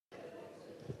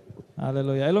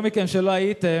הללויה. אלו מכם שלא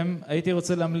הייתם, הייתי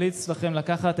רוצה להמליץ לכם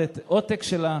לקחת את עותק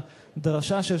של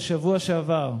הדרשה של שבוע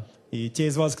שעבר. И те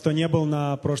из вас, кто не был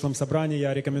на прошлом собрании,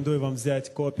 я рекомендую вам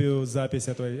взять копию, запись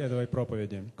этой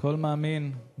проповеди. כל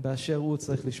מאמין באשר הוא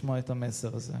צריך לשמוע את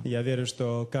המסר הזה. Я верю,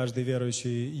 что каждый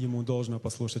верующий ему должно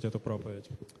послушать эту проповедь.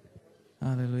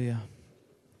 הללויה.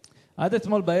 עד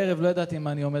אתמול בערב לא ידעתי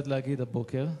מה אני עומד להגיד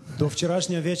הבוקר. До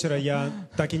вчерашнего вечера я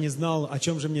так и не знал, о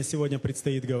чем же мне сегодня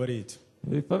предстоит говорить.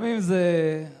 לפעמים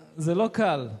זה לא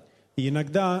קל. И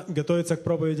иногда готовиться к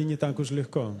проповеди не так уж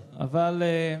легко. אבל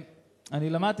אני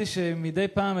למדתי שמדי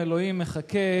פעם אלוהים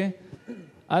מחכה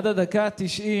עד הדקה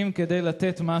 90 כדי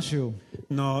לתת משהו.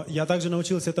 Но я также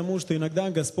научился тому, что иногда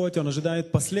Господь, Он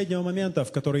ожидает последнего момента,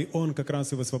 в который Он как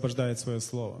раз и высвобождает свое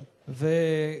слово.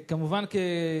 וכמובן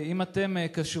אם אתם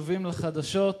קשובים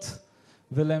לחדשות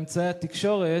ולאמצעי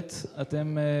התקשורת,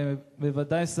 אתם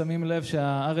בוודאי שמים לב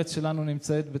שהארץ שלנו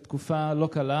נמצאת בתקופה לא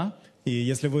קלה. И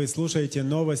если вы слушаете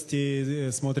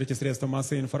новости, смотрите средства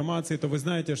массовой информации, то вы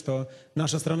знаете, что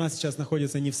наша страна сейчас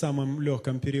находится не в самом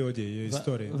легком периоде ее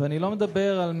истории. ואני לא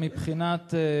מדבר על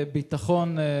מבחינת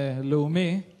ביטחון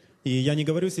לאומי. И я не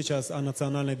говорю сейчас о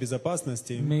национальной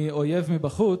безопасности מאויב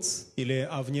מבחוץ, или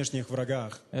о внешних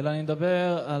врагах. אלא אני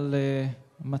מדבר על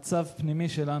מצב פנימי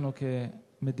שלנו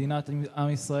כמדינת עם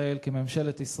ישראל,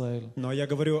 כממשלת ישראל. Но я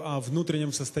говорю о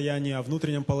внутреннем состоянии, о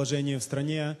внутреннем положении в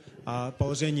стране, о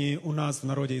положении у нас в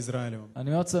народе Израиля. אני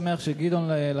מאוד שמח שגדעון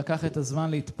לקח את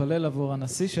הזמן להתפלל עבור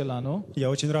הנשיא שלנו. Я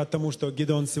очень рад тому, что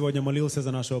Гидеон сегодня молился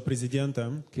за нашего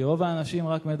президента, כי רוב האנשים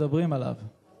רק מדברים עליו.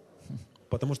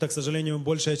 потому что, к сожалению,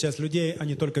 большая часть людей,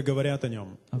 они только говорят о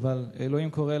нем. אבל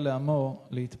אלוהים קורא לעמו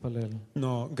להתפלל.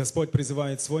 Но Господь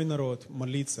призывает свой народ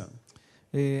молиться.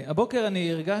 הבוקר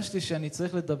אני הרגשתי שאני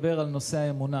צריך לדבר על נושא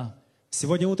האמונה.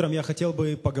 Сегодня утром я хотел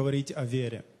бы поговорить о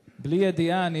вере. בלי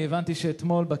ידיעה אני הבנתי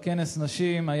שאתמול בכנס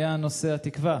נשים היה נושא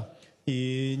התקווה.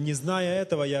 И не зная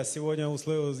этого, я сегодня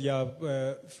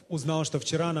узнал, что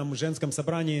вчера нам в женском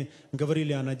собрании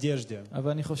говорили о надежде.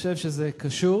 אבל אני חושב שזה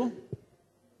קשור.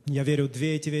 Я верю,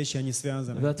 две эти вещи, они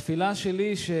связаны. והתפילה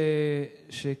שלי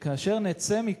שכאשר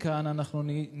נצא מכאן, אנחנו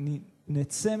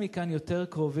נצא מכאן יותר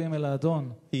קרובים אל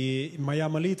האדון. И моя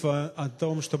молитва о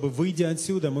том, чтобы, выйдя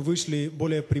отсюда, мы вышли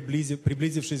более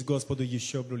приблизившись к Господу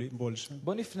еще больше.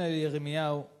 בוא נפנה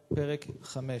לירמיהו פרק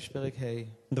 5, פרק ה'.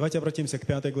 Давайте обратимся к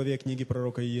 5 главе книги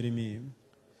пророка Иеремии.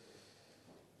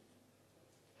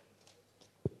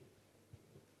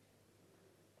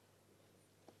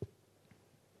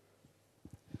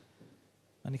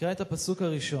 אני אקרא את הפסוק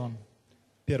הראשון.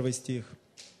 Первый стих.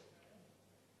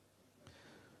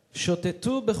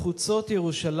 שוטטו בחוצות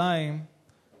ירושלים,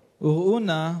 וראו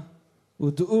נא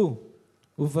ודעו,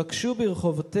 ובקשו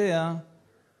ברחובותיה,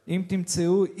 אם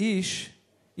תמצאו איש,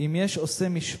 אם יש עושה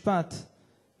משפט,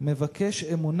 מבקש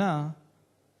אמונה,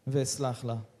 ואסלח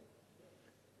לה.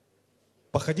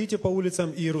 Походите по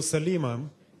улицам Иерусалима,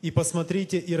 и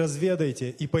посмотрите, и разведайте,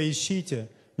 и поищите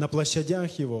на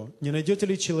площадях его, не найдете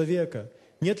ли человека,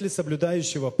 нет ли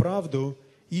соблюдающего правду,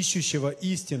 ищущего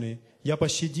истины, я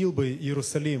пощадил бы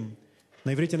Иерусалим.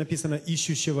 На иврите написано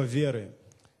 «ищущего веры».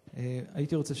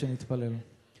 הייתי רוצה שנתפלל.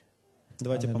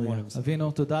 Давайте помолимся.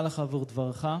 אבינו, תודה לך עבור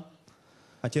דברך.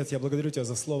 Отец, я благодарю Тебя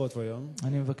за Слово Твое.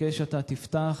 אני מבקש שאתה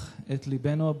תפתח את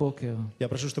ליבנו הבוקר. Я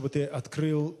прошу, чтобы Ты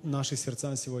открыл наши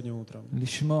сердца сегодня утром.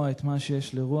 לשמוע את מה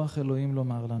שיש לרוח אלוהים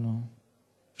לומר לנו.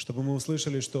 Чтобы мы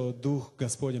услышали, что Дух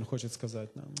Господень хочет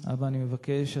сказать нам. אבא, אני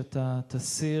מבקש שאתה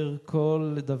תסיר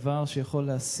כל דבר שיכול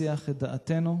להסיח את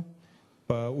דעתנו.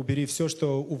 Убери все,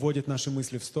 что уводит наши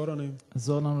мысли в стороны.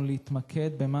 עזור לנו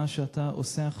להתמקד במה שאתה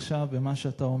עושה עכשיו, במה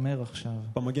שאתה אומר עכשיו.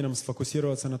 Помоги нам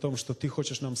сфокусироваться на том, что Ты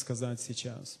хочешь нам сказать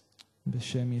сейчас.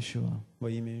 בשם ישוע. Во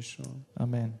имя Иешуа.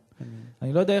 אמן.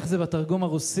 אני לא יודע איך זה בתרגום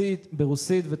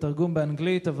ברוסית ותרגום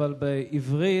באנגלית, אבל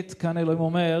בעברית כאן אלוהים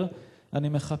אומר, אני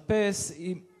מחפש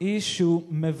איש שהוא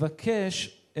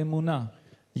מבקש אמונה.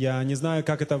 Я не знаю,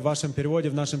 как это в вашем переводе,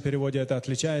 в нашем переводе это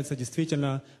отличается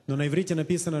действительно, но на иврите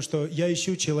написано, что я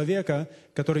ищу человека,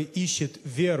 который ищет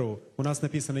веру. У нас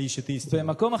написано «ищет истину».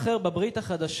 במקום אחר בברית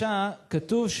החדשה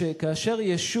כתוב שכאשר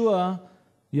ישוע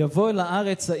יבוא אל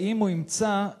הארץ, האם הוא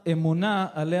ימצא אמונה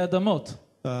עלי אדמות.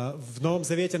 В Новом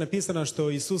Завете написано,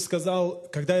 что Иисус сказал,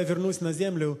 когда я вернусь на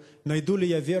землю, найду ли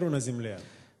я веру на земле?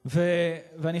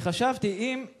 ואני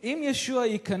חשבתי, אם ישוע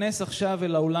ייכנס עכשיו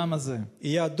אל האולם הזה, И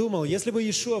я думал, если бы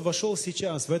Иешуа вошел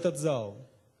сейчас в этот зал,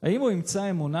 האם הוא ימצא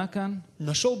אמונה כאן?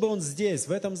 нашел бы он здесь,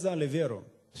 в этом зале, веру?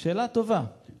 שאלה טובה.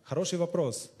 Хороший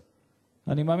вопрос.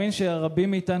 אני מאמין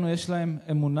שהרבים מאיתנו יש להם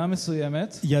אמונה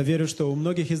מסוימת. Я верю, что у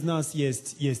многих из нас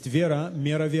есть вера,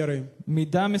 мера веры.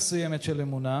 מידה מסוימת של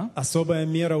אמונה. Особая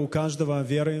мера у каждого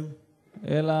веры.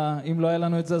 אלא אם לא היה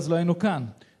לנו את זה, אז לא היינו כאן.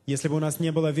 Если бы у нас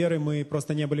не было веры, мы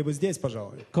просто не были бы здесь,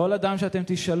 пожалуй. כל אדם שאתם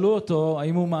תשאלו אותו,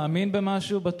 האם הוא מאמין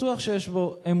במשהו, בטוח שיש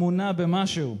בו אמונה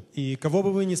במשהו. И кого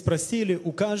бы вы ни спросили,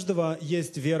 у каждого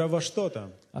есть вера во что-то.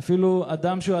 אפילו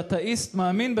אדם שהוא אתאיסט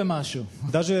מאמין במשהו.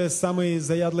 Даже самый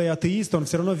заядлый атеист, он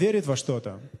все равно верит во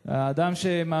что-то. האדם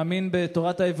שמאמין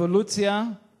בתורת האבולוציה,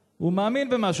 הוא מאמין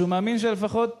במשהו, הוא מאמין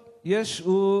שלפחות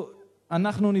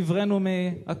אנחנו נבראנו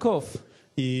מהקוף.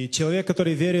 И человек,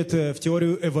 который верит в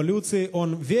теорию эволюции,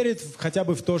 он верит хотя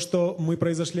бы в то, что мы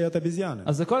произошли от обезьяны.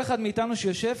 אז לכל אחד מאיתנו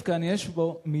שיושב כאן יש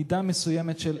בו מידה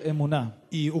מסוימת של אמונה.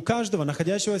 И у каждого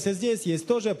находящегося здесь есть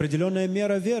тоже определенная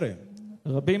мера веры.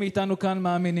 רבים מאיתנו כאן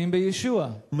מאמינים בישוע.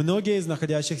 Многие из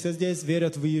находящихся здесь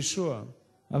верят в Иешуа.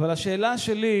 אבל השאלה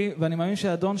שלי, ואני מאמין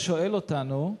שהאדון שואל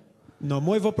אותנו, Но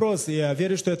мой вопрос, и я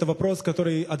верю, что это вопрос,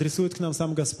 который адресует к нам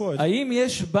сам Господь. האם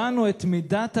יש בנו את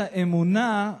מידת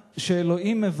האמונה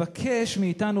שאלוהים מבקש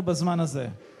מאיתנו בזמן הזה?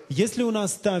 Есть ли у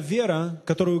нас та вера,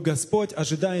 которую Господь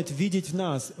ожидает видеть в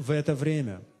нас в это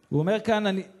время? הוא אומר כאן,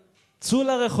 צאו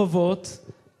לרחובות,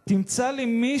 תמצא לי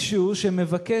מישהו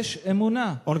שמבקש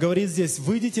אמונה. Он говорит здесь,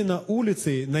 выйдите на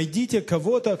улицы, найдите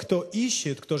кого-то, кто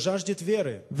ищет, кто жаждет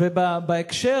веры.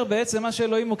 ובהקשר בעצם מה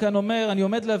שאלוהים הוא כאן אומר, אני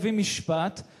עומד להביא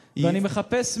משפט, ואני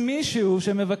מחפש מישהו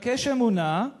שמבקש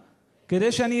אמונה,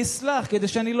 כדי שאני אסלח, כדי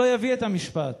שאני לא אביא את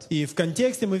המשפט. И в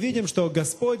контексте мы видим, что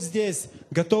Господь здесь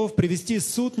готов привести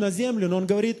суд на землю, но Он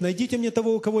говорит, найдите мне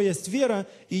того, у кого есть вера,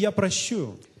 и я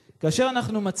прощу. כאשר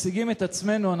אנחנו מציגים את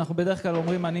עצמנו, אנחנו בדרך כלל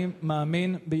אומרים, אני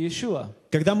מאמין בישוע.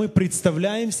 Когда мы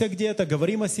представляемся где-то,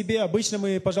 говорим о себе, обычно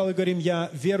мы, пожалуй, говорим, я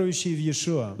верующий в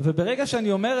Иешуа. וברגע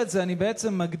שאני אומר את זה, אני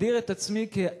בעצם מגדיר את עצמי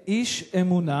כאיש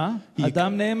אמונה,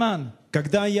 אדם נאמן.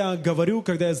 Когда я говорю,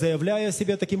 когда я заявляю о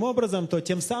себе таким образом, то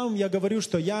тем самым я говорю,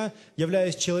 что я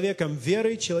являюсь человеком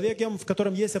веры, человеком, в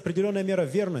котором есть определенная мера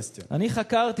верности. אני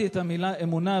חקרתי את המילה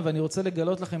אמונה, ואני רוצה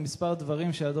לגלות לכם מספר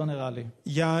דברים שהאדון הראה לי.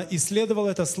 Я исследовал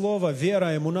это слово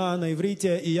 «вера», «эмуна» на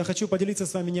иврите, и я хочу поделиться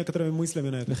с вами некоторыми мыслями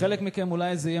на это. לחלק מכם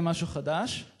אולי זה יהיה משהו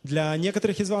חדש. Для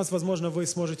некоторых из вас, возможно, вы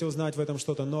сможете узнать в этом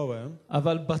что-то новое.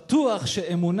 אבל בטוח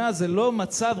שאמונה זה לא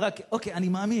מצב רק, אוקיי, אני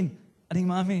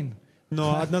מאמין.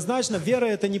 Но однозначно вера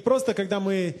 — это не просто, когда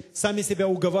мы сами себя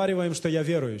уговариваем, что я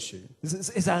верующий.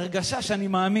 זה הרגשה שאני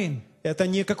מאמין. Это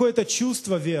не какое-то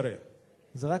чувство веры.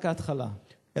 זה רק ההתחלה.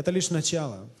 Это лишь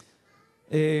начало.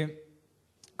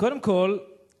 קודם כל,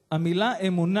 המילה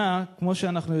אמונה, כמו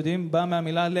שאנחנו יודעים, באה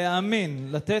מהמילה להאמין,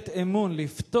 לתת אמון,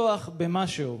 לפתוח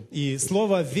במשהו. И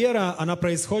слово «вера», она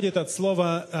происходит от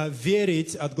слова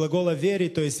 «верить», от глагола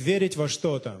 «верить», то есть верить во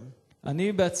что-то.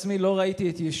 אני בעצמי לא ראיתי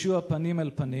את ישוע פנים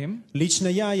אל פנים. Лично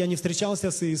я не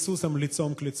встречался с Иисусом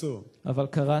лицом к лицу. אבל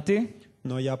קראתי.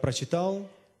 Но я прочитал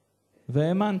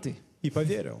והאמנתי. и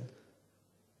поверил.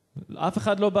 אף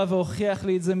אחד לא בא והוכיח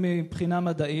לי את זה מבחינה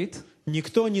מדעית.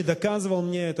 Никто не доказывал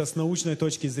мне это с научной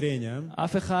точки зрения.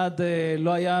 אף אחד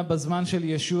לא היה בזמן של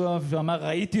ישוע ואמר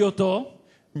ראיתי אותו.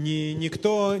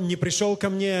 Никто не пришел ко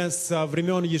мне со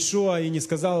времен Иешуа и не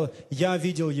сказал, я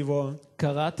видел его.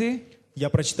 קראתי. Я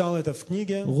прочитал это в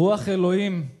книге. רוח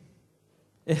אלוהים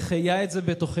החיה את זה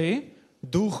בתוכי.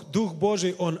 Дух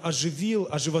Божий, Он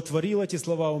оживотворил эти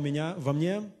слова у меня, во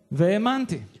мне.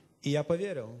 והאמנתי. И я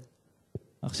поверил.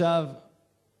 עכשיו,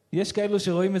 יש כאלו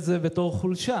שרואים את זה בתור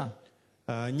חולשה.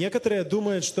 Некоторые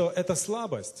думают, что это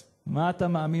слабость. מה אתה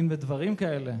מאמין בדברים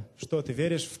כאלה? Что, ты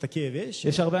веришь в такие вещи?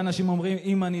 יש הרבה אנשים אומרים,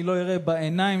 אם אני לא אראה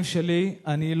בעיניים שלי,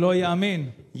 אני לא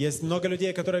יאמין. Есть много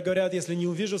людей, которые говорят, если не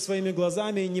увижу своими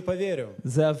глазами, не поверю.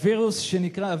 זה הווירוס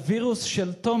שנקרא הווירוס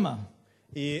של תומה.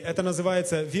 И это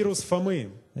называется вирус Фомы.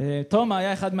 תומה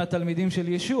היה אחד מהתלמידים של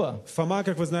ישוע. Фома,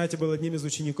 как вы знаете, был одним из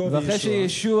учеников ואחרי Иешуа.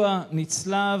 שישוע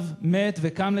נצלב, מת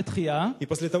וקם לתחייה, И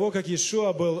после того, как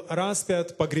Иешуа был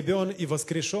распят, погребен и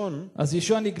воскрешен, אז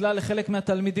ישוע נגלה לחלק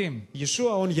מהתלמידים.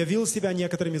 Иешуа, он явил себя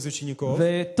некоторым из учеников.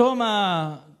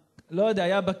 ותומה, לא יודע,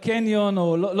 היה בקניון,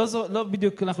 או לא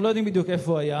בדיוק, אנחנו לא יודעים בדיוק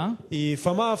איפה היה. И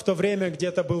Фома в то время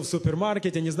где-то был в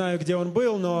супермаркете, не знаю, где он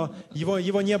был, но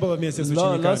его не было вместе с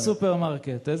учениками. לא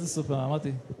סופרמרקט, איזה סופרמרקט?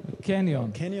 אמרתי,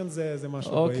 קניון. קניון זה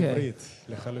משהו אוקיי. בעברית,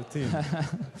 לחלוטין.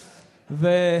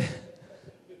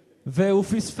 והוא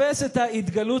פספס את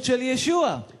ההתגלות של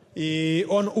ישוע. И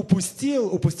он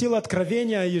упустил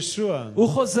откровение Иешуа. הוא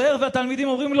חוזר והתלמידים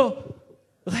אומרים לו,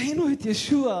 ראינו את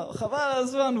ישוע, חבל על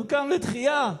הזמן, הוא קם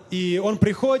לתחייה. И он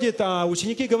приходит, а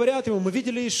ученики говорят ему, мы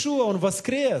видели Иешуа, он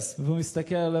воскрес. והוא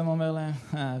מסתכל עליהם, אומר להם,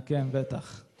 כן,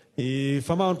 בטח. И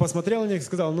Фома, он посмотрел на них и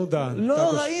сказал, ну да.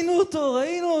 לא, ראינו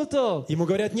אותו. Ему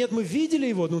говорят, нет, мы видели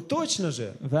его, ну точно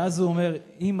же. ואז הוא אומר,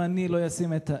 אם אני לא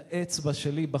אשים את האצבע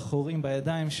שלי בחורים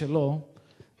בידיים שלו,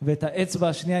 ואת האצבע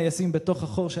השנייה ישים בתוך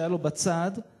החור שהיה לו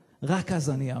בצד, רק אז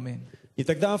אני אאמין. И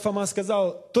тогда Фома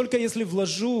сказал, только если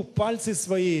вложу пальцы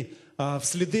свои в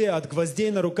следы от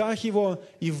гвоздей на руках его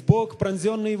и в бок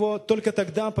пронзенный его, только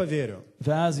тогда поверю.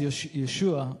 ואז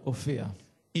ישוע הופיע.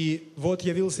 И вот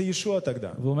явился Иешуа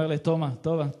тогда. והוא אומר לתומה,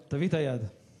 טובה, תביא את היד.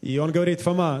 И он говорит,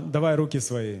 Фома, давай руки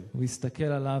свои. הוא הסתכל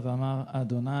עליו ואמר,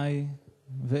 אדוני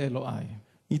ואלוהי.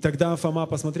 И тогда Фома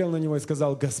посмотрел на него и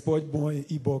сказал, Господь мой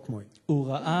и Бог мой. הוא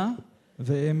ראה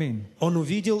והאמין. Он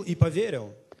увидел и поверил.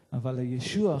 אבל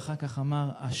ישוע אחר כך אמר,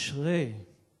 אשרי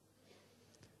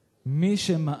מי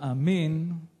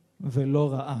שמאמין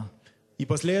ולא ראה. И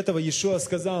после этого Иешуа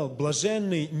сказал,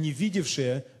 блаженны не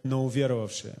видевшие, но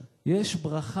уверовавшие. יש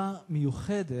ברכה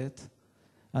מיוחדת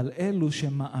על אלו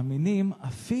שמאמינים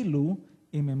אפילו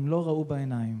אם הם לא ראו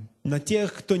בעיניים. На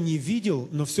тех, кто не видел,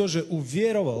 но все же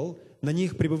уверовал, на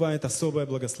них пребывает особое יש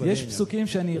благословение. פסוקים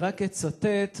שאני רק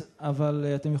אצטט, אבל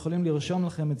אתם יכולים לרשום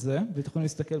לכם את זה, ואתם יכולים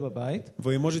להסתכל בבית.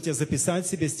 Вы можете записать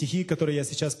себе стихи, которые я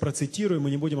сейчас процитирую,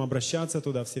 мы не будем обращаться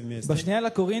туда все вместе. בשנייה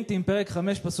לקורינתים, פרק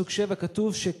 5, פסוק 7,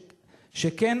 כתוב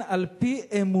שכן על פי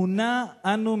אמונה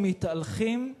אנו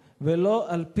מתהלכים, ולא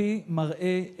על פי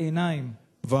מראה עיניים.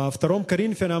 Во втором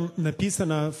Коринфянам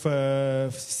написано, в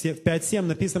 5:7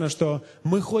 написано, что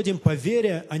мы ходим по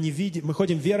вере, а не мы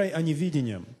ходим верой, а не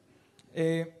видением.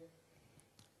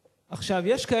 עכשיו,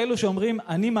 יש כאלו שאומרים,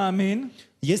 אני מאמין,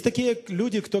 Есть такие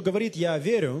люди, кто говорит, я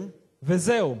верю,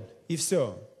 וזהו. и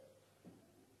все.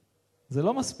 זה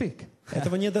לא מספיק.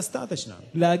 Этого недостаточно.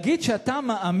 להגיד שאתה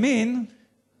מאמין,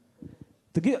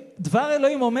 תגיד, דבר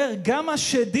אלוהים אומר, גם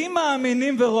השדים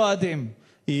מאמינים ורועדים.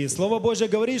 И Слово Божье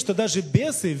говорит, что даже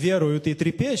бесы веруют и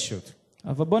трепещут.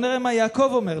 אבל בוא נראה מה יעקב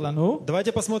אומר לנו.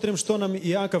 Давайте посмотрим, что нам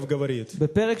Иаков говорит.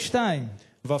 בפרק 2.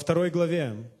 Во второй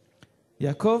главе.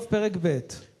 יעקב, פרק ב'.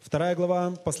 Вторая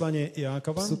глава послания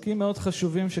Иакова. פסוקים מאוד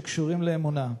חשובים שקשורים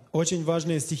לאמונה. Очень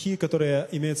важные стихи, которые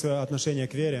имеют свое отношение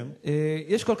к вере.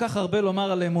 יש כל כך הרבה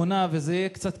לומר על אמונה, וזה יהיה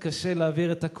קצת קשה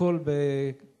להעביר את הכל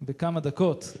בכמה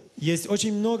דקות. Есть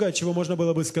очень много, чего можно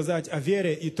было бы сказать о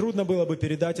вере, и трудно было бы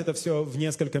передать это все в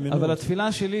несколько минут. אבל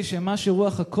התפילה שלי שמה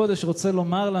שרוח הקודש רוצה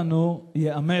לומר לנו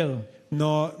ייאמר.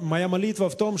 Но моя молитва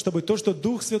в том, чтобы то, что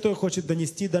Дух Святой хочет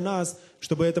донести до нас,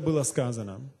 чтобы это было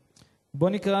сказано. בוא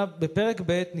נקרא בפרק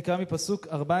ב', נקרא מפסוק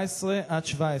 14 עד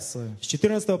 17. С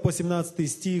 14 по 17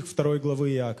 стих 2 главы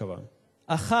Иакова.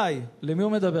 אחי, למי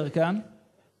הוא מדבר כאן?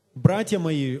 Братья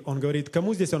мои, он говорит,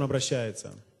 кому здесь он обращается?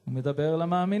 הוא מדבר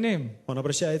למאמינים, Он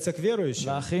обращается к верующим,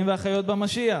 לאחים ואחיות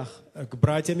במשיח. к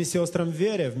братьям и сестрам в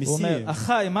вере, в הוא אומר, Мессии.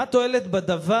 אחי, מה תועלת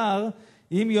בדבר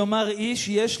אם יאמר איש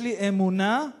יש לי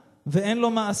אמונה ואין לו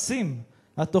מעשים?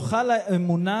 התוכל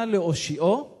האמונה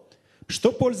להושיעו?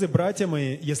 Что пользы, братья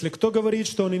мои, если кто говорит,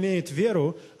 что он имеет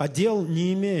веру, а дел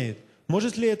не имеет?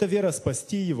 Может ли эта вера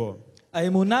спасти его?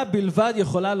 האמונה בלבד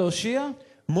יכולה להושיע?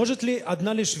 Может ли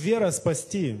одна лишь вера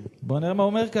спасти? בוא נראה מה הוא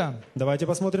אומר כאן. Давайте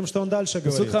посмотрим, что он дальше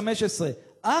פסוק говорит. 15.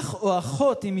 אח או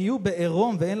אחות אם יהיו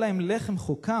בעירום ואין להם לחם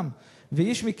חוקם,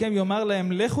 ואיש מכם יאמר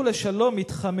להם לכו לשלום,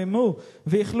 יתחממו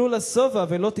ויאכלו לשובע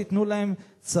ולא תיתנו להם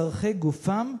צרכי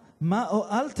גופם, מה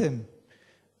הועלתם?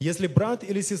 Если брат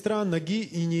или сестра ноги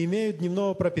и не имеют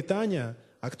дневного пропитания,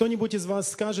 а кто-нибудь из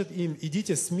вас скажет им,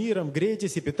 идите с миром,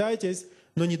 грейтесь и питайтесь,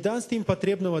 но не даст им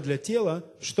потребного для тела,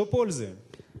 что пользы?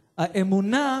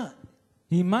 האמונה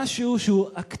היא משהו שהוא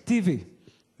אקטיבי.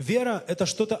 Вера – это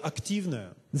что-то активное.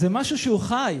 זה משהו שהוא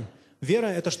חי.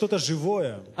 Вера – это что-то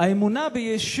живое. האמונה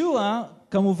בישוע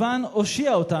כמובן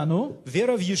הושיע אותנו,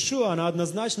 Вера в Иешуа, она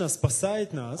однозначно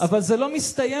спасает нас, אבל זה לא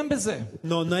מסתיים בזה.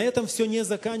 но на этом все не כי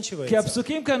заканчивается.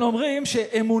 הפסוקים כאן אומרים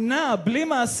שאמונה בלי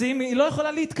מעשים היא לא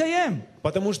יכולה להתקיים.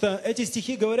 Потому что эти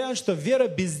стихи говорят, что вера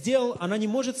без дел, она не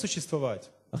может существовать.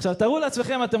 עכשיו תארו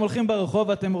לעצמכם, אתם הולכים ברחוב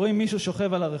ואתם רואים מישהו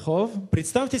שוכב על הרחוב,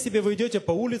 Представьте себе, вы идете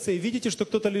по улице и видите, что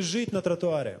кто-то лежит на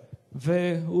тротуаре.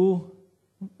 והוא,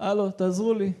 הלו,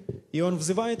 תעזרו לי. И он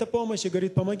взывает о помощи,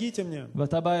 говорит, помогите мне.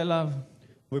 ואתה בא אליו,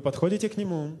 Вы подходите к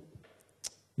нему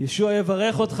ישוע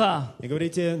יברך אותך, и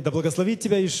говорите, да благословит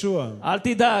тебя Иешуа. אל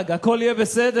תדאג, הכל יהיה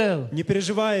בסדר, Не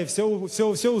переживай,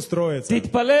 все устроится.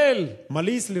 תתפלל.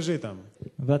 Молись, лежи там.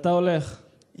 ואתה הולך.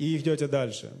 И идете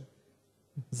дальше.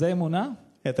 זה אמונה?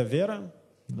 Это вера?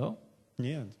 לא.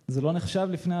 Нет. זה לא נחשב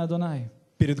לפני האדוני.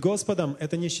 Перед Господом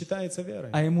это не считается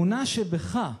верой. האמונה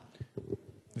שבך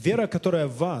Вера, которая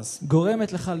в вас,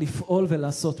 גורמת לך לפעול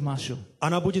ולעשות משהו.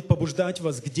 она будет побуждать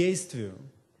вас к действию.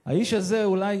 האיש הזה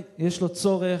אולי יש לו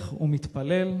צורך, הוא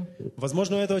מתפלל,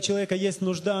 Возможно, у этого человека есть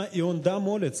нужда, и он, да,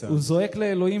 молится. הוא זועק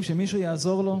לאלוהים שמישהו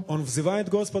יעזור לו, Он взывает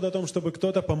Господа о том, чтобы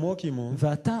кто-то помог ему.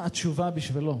 ואתה התשובה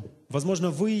בשבילו.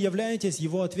 Возможно, вы являетесь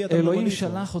его ответом на אלוהים молитву.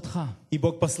 שלח אותך. И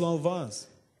Бог послал вас.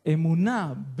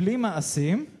 אמונה בלי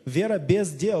מעשים, вера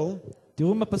без дел,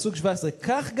 תראו בפסוק 17,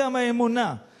 כך גם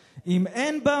האמונה, אם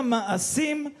אין בה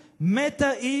מעשים, מתה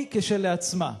היא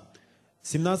כשלעצמה.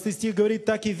 17 стих говорит,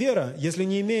 так и вера, если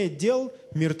не имеет дел,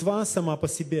 мертва сама по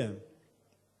себе.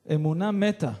 אמונה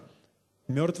מתה,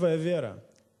 Мертвая вера,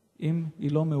 אם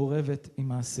היא לא מעורבת עם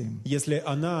מעשים. если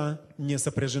она не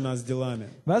сопряжена с делами.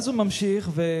 ואז הוא ממשיך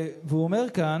והוא אומר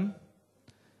כאן,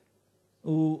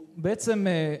 הוא בעצם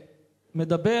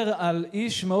מדבר על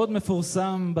איש מאוד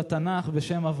מפורסם בתנ"ך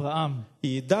בשם אברהם.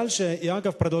 И дальше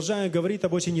Иаков, продолжая, говорит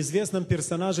об очень известном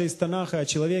персонаже из Танаха, о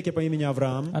человеке по имени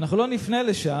Авраам. אנחנו לא נפנה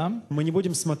לשם, Мы не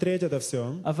будем смотреть это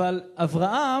все. אבל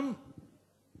אברהם,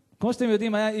 כמו שאתם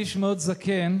יודעים, היה איש מאוד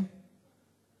זקן,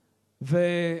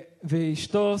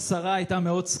 ואשתו שרה הייתה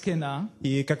מאוד זקנה.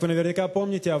 И, как вы наверняка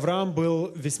помните, Авраам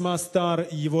был весьма стар,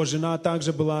 и его жена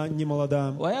также была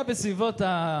немолода. הוא היה בסביבות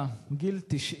הגיל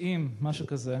 90, משהו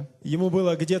כזה. Ему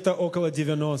было где-то около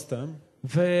 90.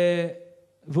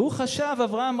 והוא חשב,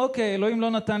 אברהם, אוקיי, אלוהים לא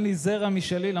נתן לי זרע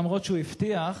משלי, למרות שהוא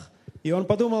הבטיח. И он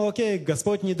подумал, окей,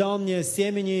 Господь не дал мне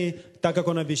семени, так как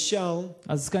Он обещал.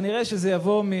 אז כנראה שזה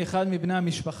יבוא מאחד מבני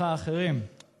המשפחה האחרים.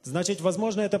 Значит,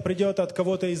 возможно, это придет от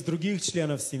кого-то из других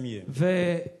членов семьи.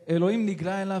 ואלוהים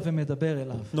נגלה אליו ומדבר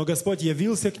אליו. Но Господь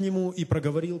явился к нему и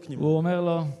проговорил к нему. הוא אומר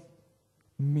לו,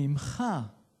 ממך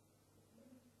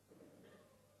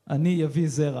אני אביא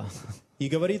זרע. И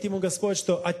говорит ему Господь,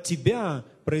 что от тебя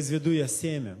произведу я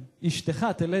семя. אשתך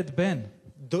תלד בן.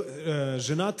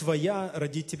 Жена твоя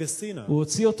родит тебе сына. הוא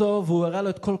הוציא אותו והוא הראה לו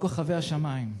את כל כוכבי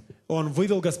השמיים. Он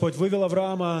вывел, Господь вывел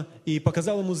Авраама и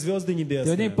показал ему звезды אתם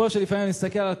небесные. יודעים, פה שלפעמים אני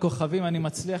מסתכל על הכוכבים, אני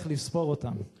מצליח לספור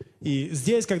אותם. И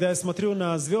здесь, когда я смотрю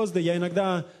на звезды, я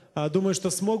иногда думаю, что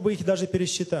смог бы их даже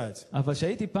пересчитать. אבל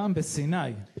שהייתי פעם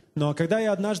בסיני, Но когда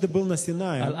я однажды был на על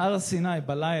Синае, הר סיני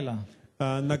בלילה,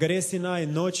 на горе Синай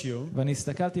ночью, ואני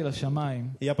הסתכלתי לשמיים,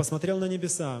 я посмотрел на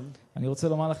небеса. אני רוצה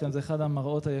לומר לכם, זה אחד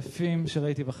המראות היפים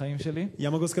שראיתי בחיים שלי. Я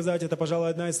могу сказать, это, пожалуй,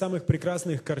 одна из самых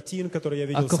прекрасных картин, которые я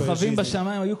видел в своей הכוכבים жизни.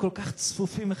 בשמיים היו כל כך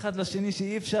צפופים אחד לשני,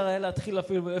 שאי אפשר היה להתחיל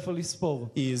אפילו איפה לספור.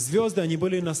 И звезды, они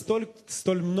были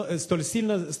столь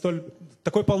сильно,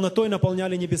 такой полнотой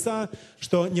наполняли небеса,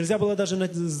 что нельзя было даже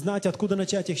знать, откуда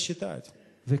начать их считать.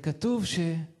 וכתוב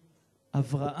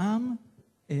שאברהם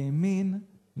האמין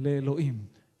לאלוהים.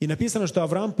 И написано, что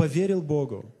Авраам поверил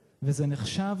Богу. וזה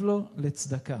נחשב לו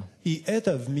לצדקה. И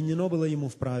это вменено было ему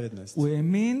в праведность. הוא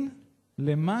האמין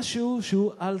למשהו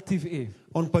שהוא על-טבעי.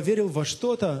 Он поверил во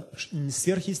что-то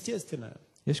сверхъестественное.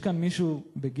 יש כאן מישהו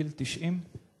בגיל 90?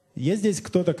 Есть здесь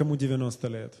кто-то, кому 90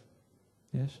 лет?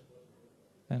 יש?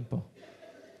 אין פה.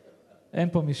 אין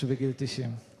פה מישהו בגיל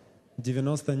 90.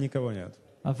 90 никого нет.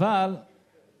 אבל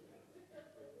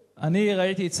אני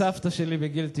ראיתי את סבתא שלי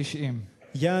בגיל 90.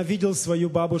 Я видел свою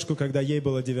бабушку, когда ей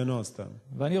было 90.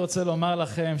 ואני רוצה לומר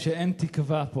לכם שאין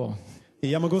תקווה פה. И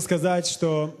я могу сказать,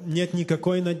 что нет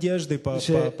никакой надежды по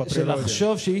природе.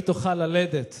 שלחשוב שהיא תוכל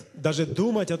ללדת. Даже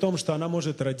думать о том, что она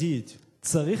может родить.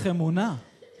 צריך אמונה.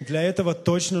 Для этого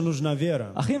точно нужна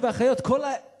вера. אחים ואחיות, כל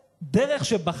הדרך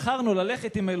שבחרנו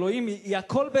ללכת עם אלוהים היא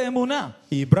הכל באמונה.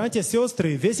 И, братья,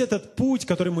 сестры, весь этот путь,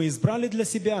 который мы избрали для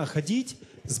себя, ходить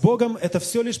с Богом, это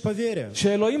все лишь по вере.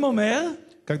 שאלוהים אומר,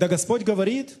 Когда Господь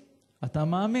говорит, אתה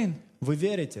מאמין. вы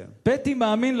верите. פטי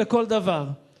מאמין לכל דבר.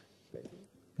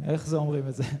 איך זה אומרים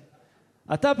את זה?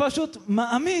 אתה פשוט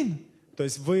מאמין. То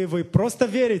есть вы просто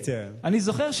верите. אני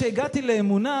זוכר שהגעתי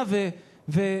לאמונה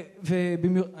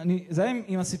זה היה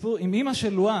עם הסיפור, עם אמא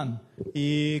של לואן.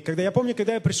 И я помню,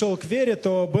 когда я пришел к вере,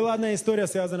 то была одна история,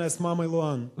 связанная с мамой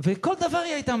Луан. וכל דבר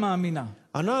היא הייתה מאמינה.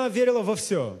 Она верила во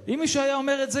все. אם מישהו היה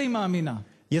אומר את זה, היא מאמינה.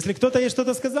 Если кто-то ей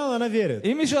что-то сказал, она верит.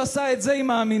 אם מישהו עשה את זה, היא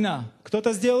מאמינה.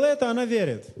 Кто-то сделал это, она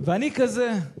верит. ואני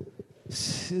כזה,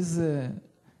 שזה,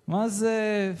 מה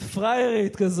זה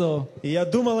פריירית כזו? И я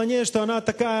думал о ней, что она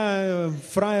такая,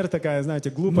 фраер такая, знаете,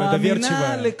 глупая, מאמינה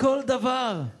доверчивая. לכל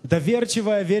דבר.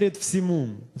 Доверчивая, верит всему.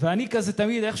 ואני כזה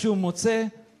תמיד איכשהו מוצא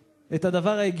את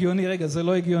הדבר ההגיוני. רגע, זה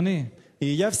לא הגיוני. И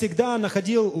я всегда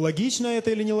находил, логично это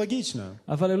или нелогично.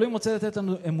 אבל אלוהים רוצה לתת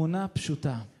לנו אמונה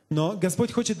פשוטה. Но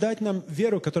Господь хочет дать нам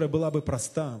веру, которая была бы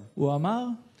проста. הוא אמר,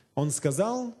 Он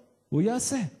сказал, הוא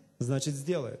יעשה. значит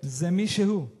сделает. זה מי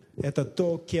שהוא. Это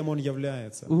то, кем Он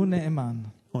является. הוא נאמן.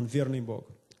 Он верный Бог.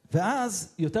 ואז,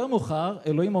 יותר מאוחר,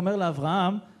 אלוהים אומר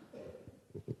לאברהם,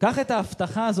 קח את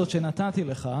ההבטחה הזאת שנתתי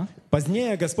לך,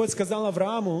 Позднее Господь сказал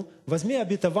Аврааму, возьми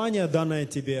обетование, данное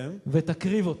тебе,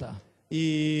 ותקריב אותה.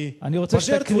 и אני רוצה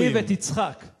пожертвуй שתקריב им. את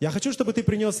יצחק. Я хочу, чтобы ты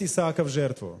принес Исаака в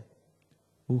жертву.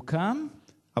 הוא קם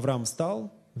Авраам встал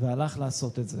והלך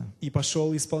לעשות את זה. и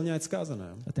пошел исполнять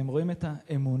сказанное. אתם רואים את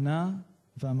האמונה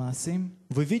והמעשים.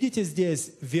 Вы видите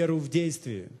здесь веру в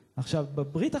действии? עכשיו,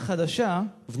 בברית החדשה,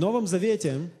 В Новом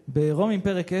Завете, ברומים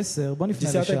פרק 10, בוא в נפנה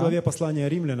 10 לשם. главе послания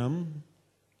римлянам,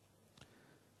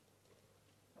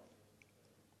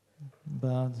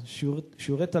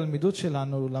 בשיעורי תלמידות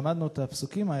שלנו למדנו את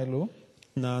הפסוקים האלו.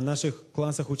 на наших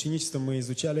классах ученичества мы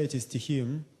изучали эти стихи.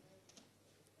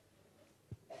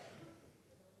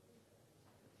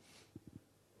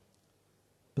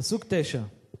 פסוק 9.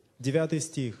 9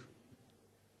 стих.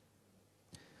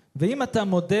 ואם אתה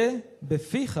מודה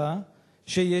בפיך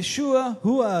שישוע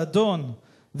הוא האדון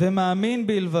ומאמין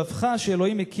בלבבך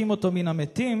שאלוהים הקים אותו מן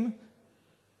המתים,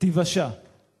 תיוושע.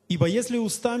 «Ибо если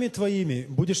устами твоими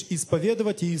будешь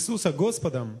исповедовать Иисуса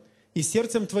Господом и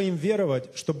сердцем твоим веровать,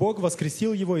 что Бог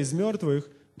воскресил Его из мертвых,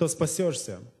 то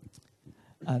спасешься».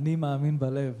 אני מאמין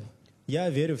בלב. Я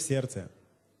верю в сердце.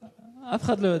 אף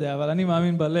אחד לא יודע, אבל אני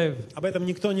מאמין בלב. Об этом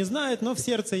никто не знает, но в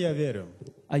сердце я верю.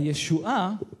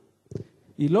 הישועה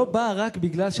היא לא באה רק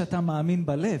בגלל שאתה מאמין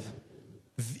בלב.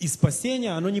 И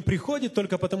спасение, оно не приходит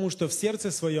только потому, что в сердце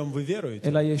своем вы веруете.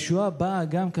 אלא ישועה באה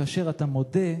גם כאשר אתה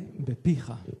מודה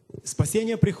בפיך.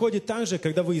 Спасение приходит также,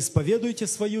 когда вы исповедуете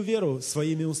свою веру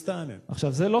своими устами.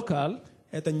 עכשיו, זה לא קל.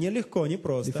 Это нелегко, не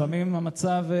просто. לפעמים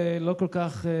המצב לא כל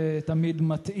כך תמיד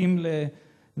מתאים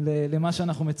למה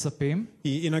שאנחנו מצפים.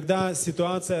 И иногда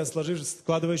ситуация,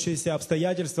 складывающиеся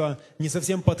обстоятельства, не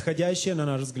совсем подходящие на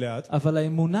наш взгляд. אבל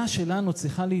האמונה שלנו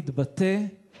צריכה להתבטא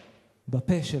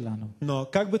בפה שלנו. Но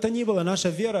как бы то ни было, наша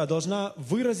вера должна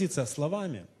выразиться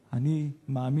словами. אני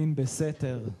מאמין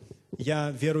בסתר.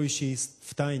 Я верующий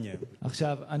в тайне.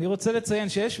 עכשיו, אני רוצה לציין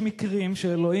שיש מקרים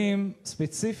שאלוהים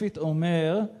ספציפית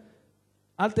אומר,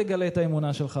 אל תגלה את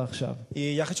האמונה שלך עכשיו.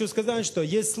 И я хочу сказать, что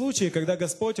есть случаи, когда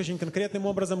Господь очень конкретным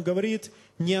образом говорит,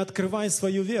 не открывай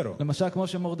свою веру. למשל, כמו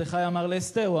שמרדכי אמר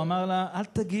לאסתר, הוא אמר לה, אל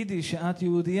תגידי שאת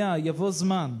יהודייה, יבוא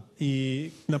זמן.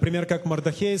 И, например, как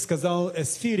Мордехей сказал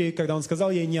Эсфире, когда он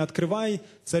сказал ей, не открывай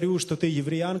царю, что ты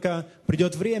евреянка,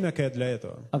 придет время для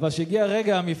этого. אבל שהגיע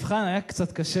רגע המבחן היה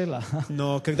קצת קשה לה.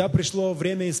 Но когда пришло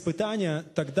время испытания,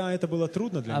 тогда это было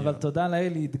трудно для אבל нее. תודה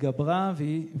לאל, היא התגברה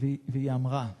והיא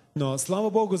אמרה. Но слава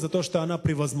Богу за то, что она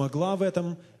превозмогла в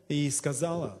этом и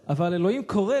сказала. אבל אלוהים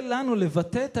קורא לנו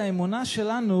לבטא את האמונה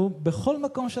שלנו בכל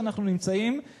מקום שאנחנו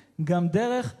נמצאים, גם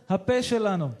דרך הפה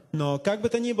שלנו. Но как бы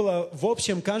то ни было, в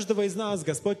общем, каждого из нас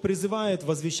Господь призывает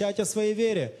возвещать о своей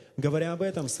вере, говоря об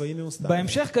этом своими устами.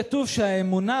 בהמשך כתוב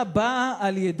שהאמונה באה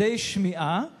על ידי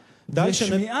שמיעה,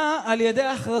 ושמיעה על ידי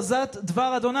הכרזת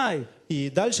דבר אדוני. И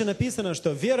дальше написано,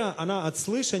 что вера, она от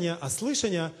слышания, а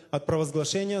слышание от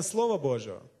провозглашения Слова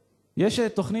Божьего. יש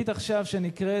תוכנית עכשיו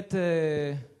שנקראת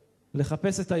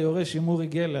לחפש את היורש עם אורי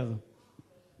גלר.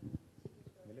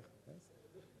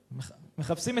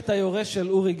 מחפשים את היורש של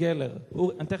אורי גלר.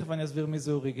 תכף אני אסביר מי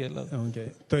זה אורי גלר.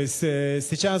 То есть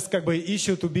сейчас как бы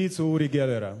ищут убийцу Ури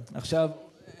Геллера. עכשיו,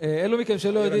 אלו מכם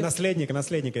שלא יודעים...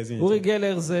 наследника, извините. אורי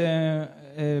גלר זה...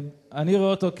 אני רואה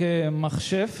אותו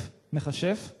כמכשף.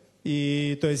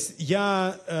 И то есть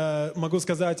я могу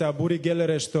сказать об Ури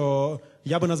Геллере, что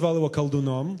я бы назвал его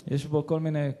колдуном. יש בו כל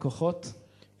מיני כוחות.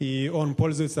 И он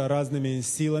пользуется разными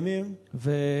силами.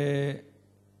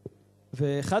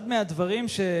 ואחד מהדברים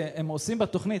שהם עושים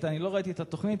בתוכנית, אני לא ראיתי את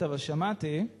התוכנית, אבל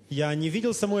שמעתי, Я не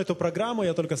видел саму эту программу,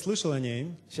 я только слышал о ней.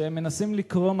 שהם מנסים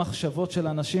לקרוא מחשבות של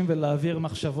אנשים ולהעביר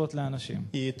מחשבות לאנשים.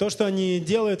 И то, что они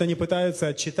делают, они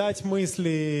пытаются читать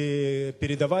мысли,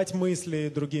 передавать мысли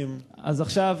другим. אז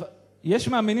עכשיו, יש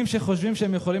מאמינים שחושבים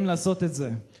שהם יכולים לעשות את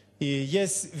זה. И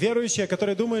есть верующие,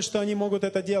 которые думают, что они могут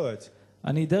это делать.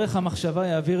 אני דרך המחשבה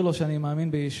יעביר לו שאני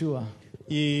מאמין בישוע.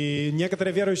 И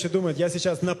некоторые верующие думают, я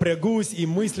сейчас напрягусь и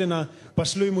мысленно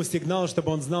пошлю ему сигнал, чтобы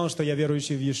он знал, что я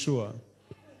верующий в Иешуа.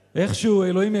 איכשהו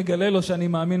אלוהים יגלה לו שאני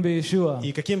מאמין בישוע.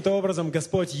 И каким-то образом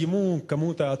Господь ему,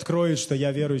 кому-то откроет, что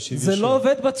я верующий в זה לא Иешуа.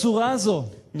 עובד בצורה הזו.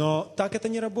 Но так это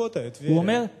не работает. הוא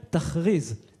אומר, Вере.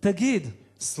 תכריז, תגיד.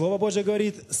 Слово Божье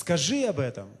говорит, скажи об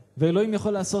этом. ואלוהים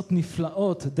יכול לעשות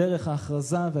נפלאות דרך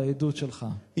ההכרזה והעדות שלך.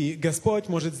 И Господь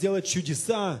может сделать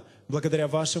чудеса благодаря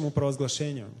вашему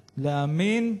провозглашению.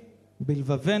 להאמין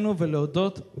בלבבנו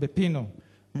ולהודות בפינו.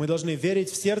 Мы должны верить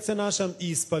в сердце нашем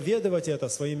и исповедовать это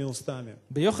своими устами.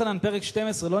 ביוחנן פרק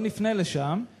 12 לא נפנה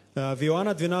לשם. В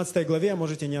Иоанна 12 главе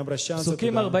можете не обращаться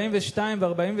פסוקים туда. 42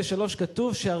 ו-43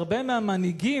 כתוב שהרבה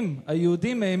מהמנהיגים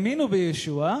היהודים האמינו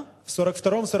בישוע. В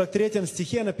 42-43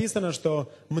 стихе написано, что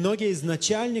многие из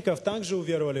начальников также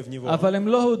уверовали в Него. אבל הם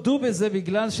לא הודו בזה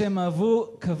בגלל שהם אהבו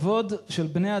כבוד של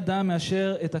בני אדם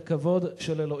מאשר את הכבוד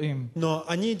של אלוהים. Но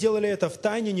они делали это в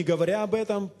тайне, не говоря об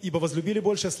этом, ибо возлюбили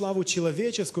больше славу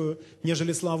человеческую,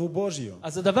 нежели славу Божью.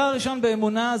 אז הדבר הראשון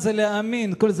באמונה זה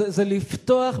להאמין, זה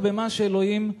לפתוח במה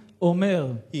שאלוהים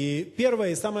אומר. И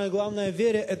первое и самое главное в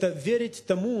вере – это верить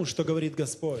тому, что говорит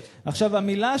Господь. עכשיו,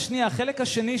 המילה השנייה, החלק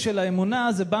השני של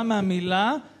האמונה, זה בא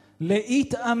מהמילה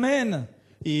להתאמן.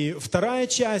 И вторая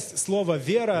часть слова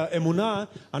 «вера», «эмуна»,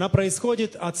 она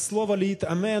происходит от слова «лит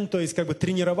амен», то есть как бы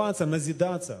тренироваться,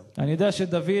 назидаться. אני יודע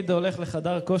שדוד הולך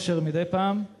לחדר כושר מדי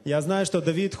פעם, Я знаю, что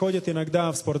Давид ходит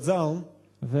иногда в спортзал,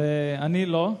 ואני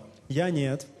לא, я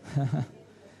нет.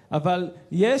 אבל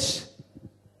יש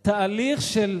תהליך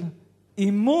של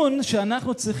אימון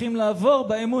שאנחנו צריכים לעבור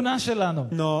באמונה שלנו.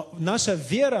 Но наша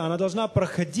вера, она должна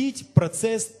проходить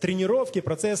процесс тренировки,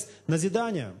 процесс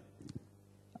назидания.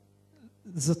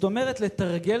 זאת אומרת,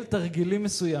 לתרגל תרגילים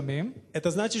מסוימים,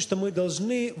 Это значит, что мы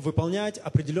должны выполнять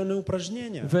определенные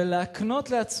упражнения ולהקנות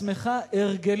לעצמך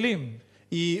הרגלים.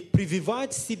 и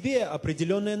прививать себе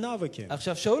определенные навыки.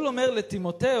 עכשיו, שאול אומר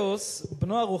לטימותאוס,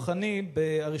 בנו הרוחני,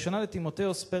 בראשונה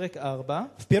לטימותאוס, פרק 4,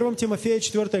 В 1 Тимофея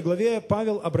 4 главе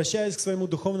Павел, обращаясь к своему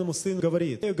духовному сыну,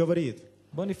 говорит,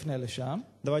 בוא נפנה לשם.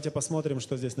 давайте посмотрим,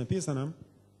 что здесь написано.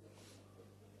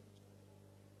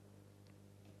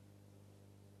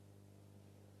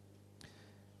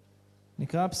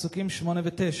 נקרא פסוקים 8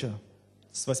 ו-9.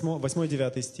 С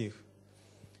 8-9 стих.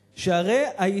 שהרי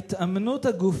ההתאמנות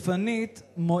הגופנית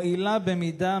מועילה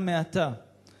במידה מעטה,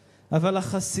 אבל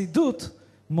החסידות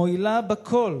מועילה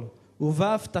בכל,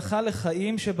 ובה הבטחה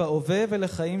לחיים שבהווה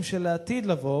ולחיים שלעתיד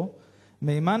לבוא,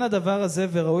 מימן הדבר הזה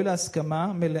וראוי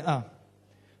להסכמה מלאה.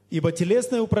 Ибо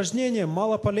телесное упражнение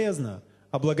мало полезно,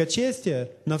 а благочестие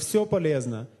на все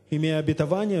полезно, имея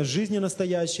обетование жизни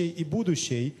настоящей и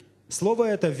будущей. Слово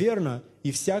это верно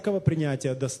и всякого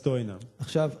принятия достойно.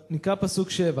 עכשיו, נקרא פסוק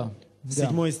 7.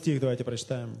 7 стих, давайте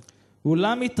прочитаем.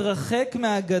 אולם מתרחק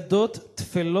מהאגדות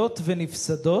תפלות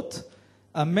ונפסדות,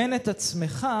 אמן את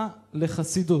עצמך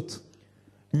לחסידות.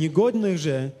 Негодных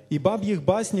же и бабьих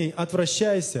басней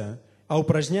отвращайся, а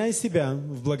упражняй себя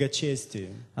в благочестии.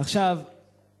 עכשיו,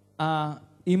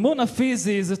 האימון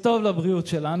הפיזי זה טוב לבריאות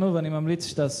שלנו, ואני ממליץ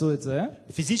שתעשו את זה.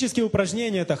 Физические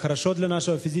упражнения – это хорошо для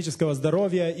нашего физического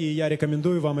здоровья, и я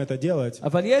рекомендую вам это делать.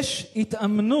 אבל יש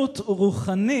התאמנות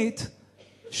רוחנית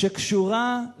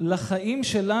שקשורה לחיים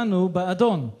שלנו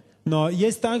באדון. Но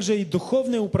есть также и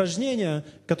духовные упражнения,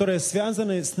 которые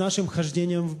связаны с нашим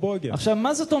хождением в Боге. עכשיו,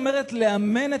 מה זאת אומרת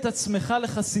לאמן את עצמך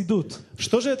לחסידות?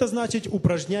 Что же это значит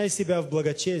 «упражняй себя в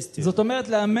благочестии»? זאת אומרת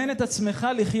לאמן את עצמך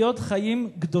לחיות חיים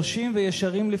קדושים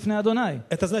וישרים לפני אדוני.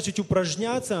 Это значит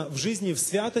упражняться в жизни в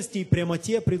святости и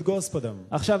прямоте пред Господом.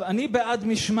 עכשיו, אני בעד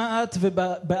משמעת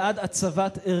ובעד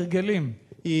הצבת הרגלים.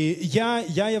 И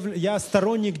я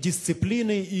сторонник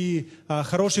дисциплины и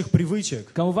хороших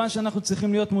привычек. כמובן שאנחנו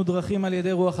צריכים להיות מודרכים על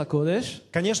ידי רוח הקודש.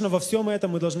 Конечно, во всем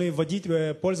этом мы должны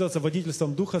пользоваться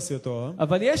водительством Духа Святого.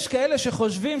 אבל יש כאלה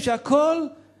שחושבים שהכל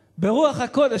ברוח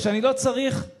הקודש, אני לא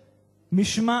צריך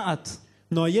משמעת.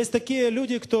 Но есть такие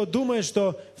люди, кто думает,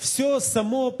 что все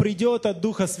само придет от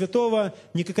Духа Святого,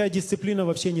 никакая дисциплина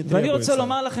вообще не ואני רוצה требуется.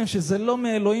 לומר לכם שזה לא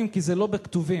מאלוהים, כי זה לא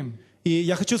בכתובים. И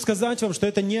я хочу сказать вам, что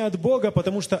это не от Бога,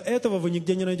 потому что этого вы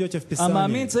нигде не найдете в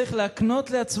המאמין Писании. צריך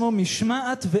להקנות לעצמו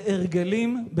משמעת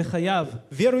והרגלים בחייו.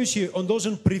 Верующий, он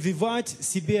должен прививать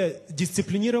себе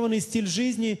дисциплинированный стиль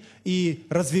жизни и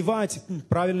развивать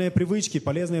правильные привычки,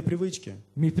 полезные привычки.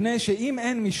 מפני שאם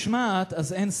אין משמעת,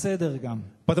 אז אין סדר גם.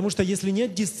 Потому что если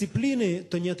нет дисциплины,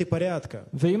 то нет и порядка.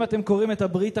 ואם אתם קוראים את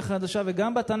הברית החדשה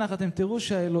וגם בתנ"ך, אתם תראו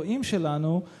שהאלוהים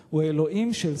שלנו הוא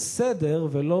אלוהים של סדר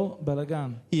ולא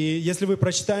בלגן. И если вы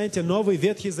прочитаете Новый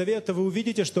Ветхий Завет, то вы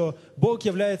увидите, что Бог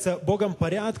является Богом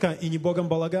порядка и не Богом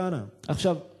балагана.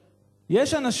 עכשיו,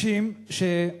 יש אנשים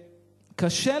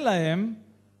שקשה להם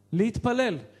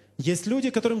להתפלל. Есть люди,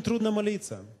 которым трудно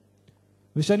молиться.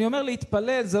 ושאני אומר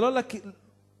להתפלל, זה לא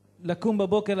לקום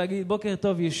בבוקר להגיד בוקר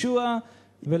טוב ישוע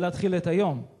ולהתחיל את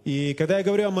היום. И когда я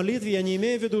говорю о молитве, я не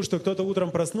имею в виду, что кто-то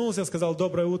утром проснулся, сказал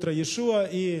 «Доброе утро, Иешуа»,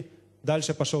 и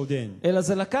дальше пошел день. אלא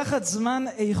זה לקחת זמן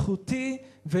איכותי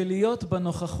ולהיות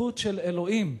בנוכחות של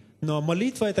אלוהים. Но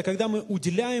молитва – это когда мы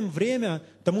уделяем время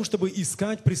тому, чтобы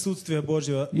искать присутствие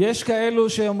Божьего. יש כאלו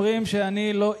שאומרים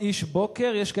שאני לא איש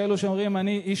בוקר, יש כאלו שאומרים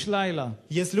אני איש לילה.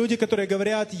 Есть люди, которые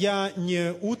говорят, я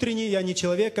не утренний, я не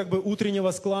человек как бы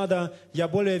утреннего склада, я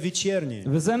более вечерний.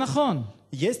 וזה נכון.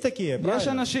 Есть такие, יש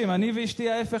правильно? אנשים, אני ואשתי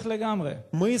ההפך לגמרי.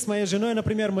 Мы с моей женой,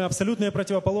 например, мы абсолютные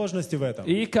противоположности в этом.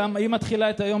 היא מתחילה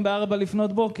את היום ב-4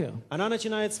 לפנות בוקר. Она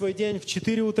начинает свой день в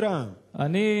 4 утра.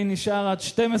 אני נשאר עד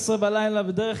 12 בלילה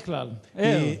בדרך כלל.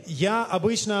 И я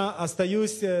обычно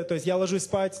остаюсь, то есть я ложусь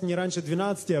спать не раньше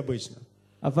 12 обычно.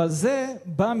 אבל זה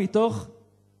בא מתוך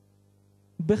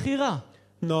בחירה.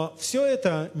 Но все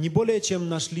это не более чем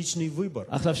наш личный выбор.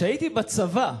 עכשיו, כשהייתי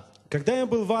בצבא, Когда я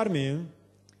был в армии,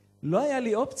 לא היה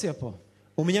לי אופציה פה.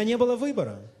 У меня не было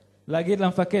выбора. להגיד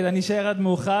למפקד, אני אשאר עד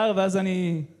מאוחר ואז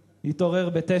אני אתעורר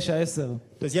ב-9-10.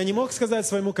 То есть я не мог сказать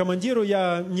своему командиру,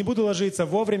 я не буду ложиться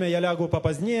вовремя, я лягу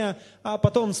попозднее, а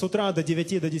потом с утра до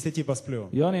 9, до 10 посплю.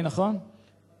 יוני, נכון?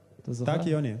 אתה זוכר? Так,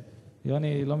 Йони?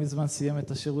 יוני לא מזמן סיים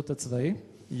את השירות הצבאי.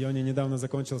 Йони недавно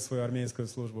закончил свою армейскую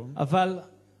службу. אבל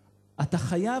אתה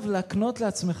חייב להקנות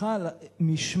לעצמך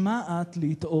משמעת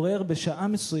להתעורר בשעה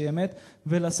מסוימת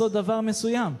ולעשות דבר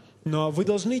מסוים. Но вы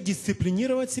должны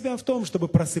дисциплинировать себя в том, чтобы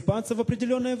просыпаться в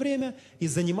определенное время и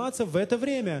заниматься в это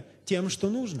время тем, что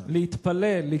нужно.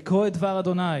 להתפלל, לקרוא את דבר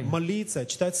אדוני. Молиться,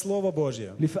 читать Слово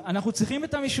Божье. אנחנו צריכים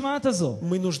את המשמעת הזו.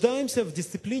 Мы нуждаемся в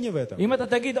дисциплине в этом. אם אתה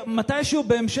תגיד, מתישהו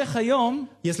בהמשך היום,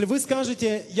 Если вы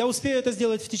скажете, я успею это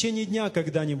сделать в течение дня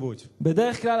когда-нибудь,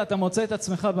 בדרך כלל אתה מוצא את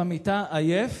עצמך במיטה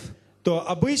עייף, то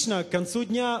обычно к концу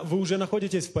дня вы уже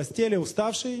находитесь в постели,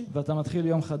 уставший, ואתה מתחיל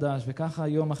יום חדש, וככה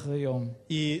יום אחרי יום.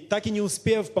 и так и не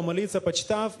успев помолиться,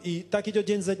 почитав, и так идет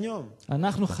день за днем.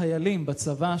 אנחנו חיילים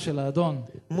בצבא של האדון.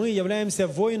 Мы являемся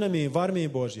воинами в армии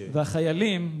Божьей.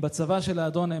 והחיילים בצבא של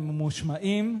האדון הם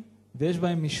מושמעים, ויש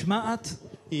בהם משמעת.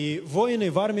 И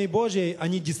воины в армии Божьей,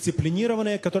 они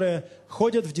дисциплинированные, которые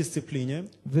ходят в дисциплине.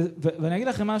 ואני אגיד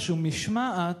לכם משהו,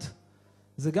 משמעת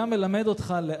זה גם מלמד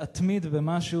אותך להתמיד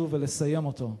במשהו ולסיים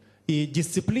אותו. И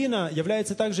дисциплина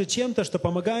является также чем-то, что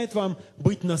помогает вам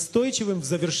быть настойчивым в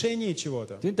завершении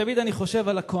чего-то. תמיד אני חושב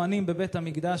על הכהנים בבית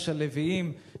המקדש,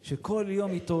 הלוויים, שכל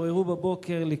יום התעוררו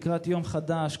בבוקר לקראת יום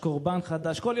חדש, קורבן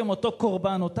חדש, כל יום אותו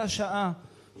קורבן, אותה שעה.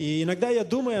 И иногда я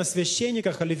думаю о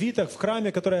священниках, о левитах в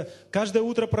храме, которые каждое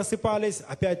утро просыпались,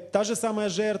 опять та же самая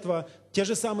жертва, те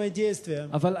же самые действия.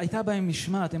 אבל הייתה בהם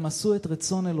משמעת, הם עשו את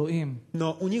רצון אלוהים.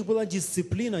 Но у них была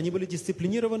дисциплина, они были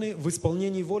дисциплинированы в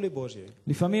исполнении воли Божьей.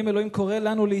 לפעמים אלוהים קורא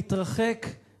לנו להתרחק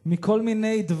מכל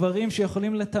מיני דברים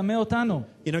שיכולים לטמא אותנו.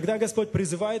 Иногда Господь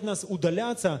призывает нас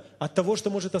удаляться от того, что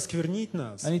может осквернить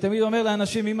нас. אני תמיד אומר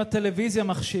לאנשים, אם הטלוויזיה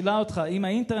מכשילה אותך, אם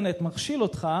האינטרנט מכשיל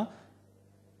אותך,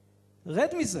 רד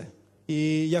מזה.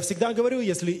 И я всегда говорю,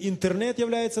 если интернет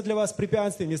является для вас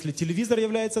препятствием, если телевизор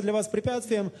является для вас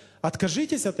препятствием,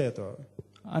 откажитесь от этого.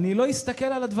 אני לא אסתכל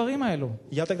על הדברים האלו.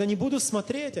 Я тогда не буду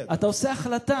смотреть это. אתה עושה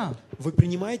החלטה. Вы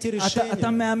принимаете решение.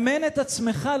 אתה מאמן את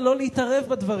עצמך לא להתערב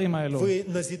בדברים האלו. Вы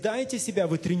назидаете себя,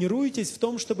 вы тренируетесь в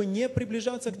том, чтобы не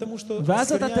приближаться к тому, что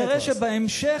ואז אתה תראה оскверняет вас.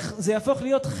 שבהמשך זה יהפוך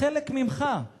להיות חלק ממך.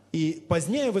 И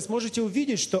позднее вы сможете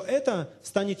увидеть, что это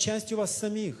станет частью вас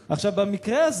самих. עכשיו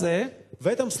במקרה הזה, В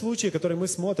этом случае, который мы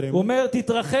смотрим, הוא אומר,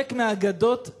 תתרחק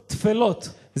מהאגדות תפלות.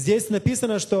 здесь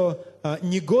написано, что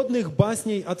негодных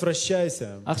басней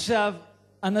отвращайся. עכשיו,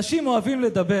 אנשים אוהבים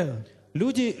לדבר.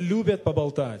 Люди любят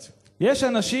поболтать. יש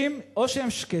אנשים, או שהם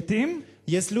שקטים,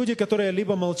 Есть люди, которые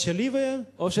либо молчаливые,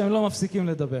 או שהם לא מפסיקים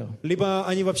לדבר. либо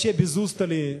они вообще без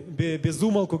устали, без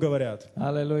умолку говорят.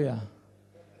 הללויה.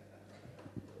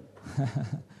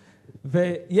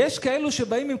 ויש כאלו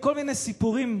שבאים עם כל מיני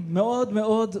סיפורים מאוד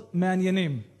מאוד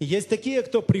מעניינים. И есть такие,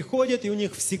 кто приходит, и у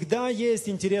них всегда есть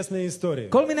интересные истории.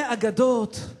 כל מיני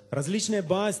אגדות. Различные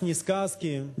басни,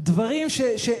 сказки. דברים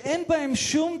שאין בהם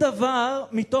שום דבר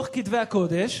מתוך כתבי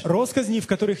הקודש. Россказни, в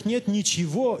которых нет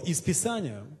ничего из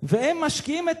Писания. והם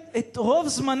משקיעים את רוב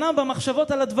זמנם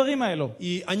במחשבות על הדברים האלו.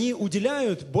 И они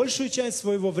уделяют большую часть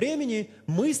своего времени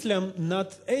мыслям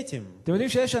над этим. אתם יודעים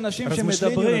שיש אנשים размышлению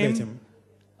שמדברים над этим.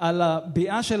 על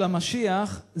הביאה של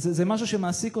המשיח, זה משהו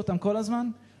שמעסיק אותם כל הזמן?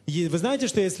 И вы знаете,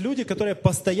 что есть люди, которые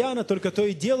постоянно только то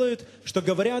и делают, что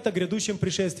говорят о грядущем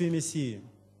пришествии Мессии.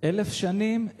 1000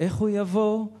 שנים, איך הוא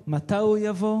יבוא, מתי הוא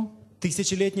יבוא?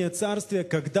 Тысячелетнее царствие,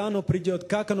 когда оно придет,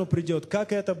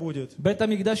 как это будет. בית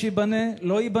המקדש ייבנה,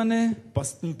 לא ייבנה?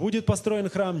 Будет построен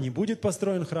храм, не будет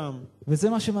построен храм. וזה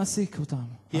מה שמעסיק אותם.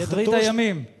 И это אחרית то,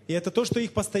 הימים. и это то, что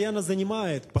их постоянно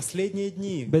занимает, последние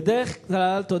дни. בדרך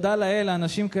כלל, תודה לאל,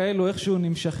 האנשים כאלו איכשהו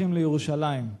נמשכים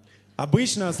לירושלים.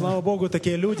 Обычно, слава Богу,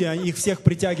 такие люди, их всех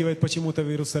притягивает почему-то в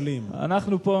Иерусалим.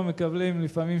 אנחנו פה מקבלים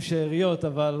לפעמים שאריות,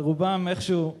 אבל רובם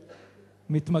איכשהו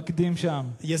מתמקדים שם.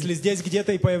 Если здесь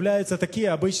где-то и появляются такие,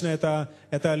 обычно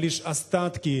это лишь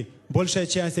остатки. Большая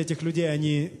часть этих людей,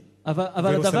 они в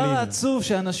אבל הדבר Иерусалиме. העצוב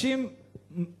שאנשים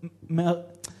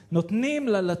נותנים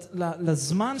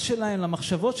לזמן שלהם,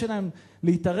 למחשבות שלהם,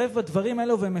 להתערב בדברים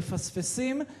האלו, והם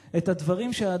מפספסים את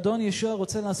הדברים שהאדון ישוע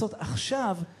רוצה לעשות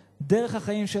עכשיו, דרך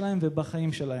החיים שלהם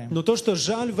ובחיים שלהם. Но то, что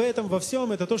жаль в этом во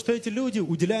всем, это то, что эти люди,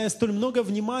 уделяя столь много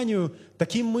внимания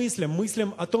таким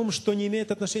мыслям о том, что не имеет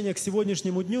отношения к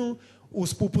сегодняшнему дню,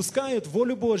 упускают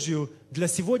волю Божью для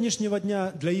сегодняшнего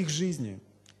дня, для их жизни.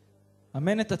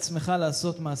 אמן את עצמך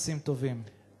לעשות מעשים טובים.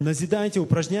 Назидайте,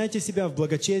 упражняйте себя в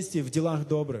благочестии, в делах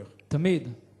добрых.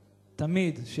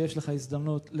 תמיד שיש לך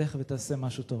הזדמנות, לך ותעשה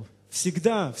משהו טוב.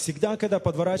 Всегда, когда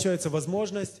подворачивается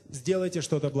возможность, сделайте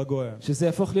что-то благое. שזה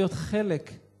יהפוך להיות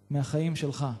חלק מהחיים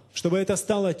שלך. Чтобы это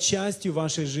стало частью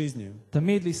вашей жизни.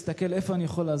 תמיד להסתכל איפה אני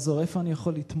יכול לעזור, איפה אני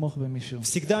יכול לתמוך במישהו.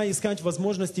 Всегда искать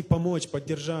возможности помочь,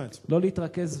 поддержать. לא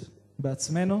להתרכז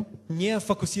בעצמנו, Не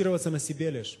фокусироваться на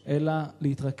себе лишь, אלא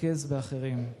להתרכז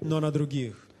באחרים. но на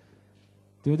других.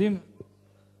 אתם יודעים,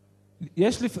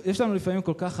 יש לנו לפעמים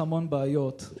כל כך המון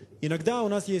בעיות, Иногда у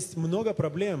нас есть много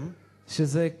проблем,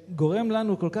 שזה גורם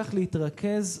לנו כל כך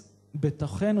להתרכז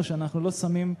בתוכנו, שאנחנו לא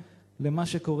שמים למה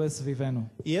שקורה סביבנו.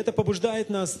 и это побуждает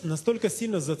нас настолько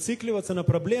сильно зацикливаться на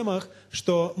проблемах,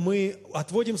 что мы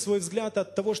отводим свой взгляд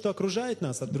от того, что окружает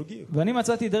нас, от других. ואני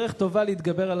מצאתי דרך טובה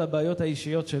להתגבר על הבעיות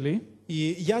האישיות שלי.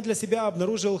 И я для себя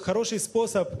обнаружил хороший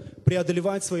способ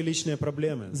преодолевать свои личные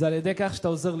проблемы. זה על ידי כך שאתה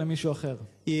עוזר למישהו אחר.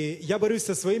 И я борюсь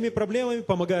со своими проблемами,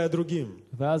 помогая другим.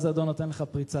 ואז האדון נותן לך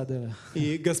פריצת דרך.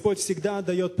 И Господь всегда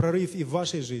дает прорыв и в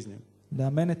вашей жизни.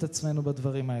 לאמן את עצמנו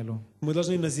בדברים האלו. Мы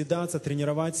должны назидаться,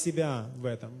 тренировать себя в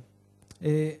этом.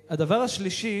 הדבר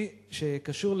השלישי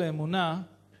שקשור לאמונה,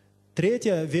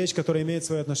 Третья вещь, которая имеет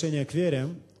свое отношение к вере,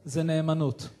 זה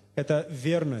נאמנות. это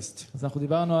верность. אז אנחנו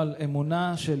דיברנו על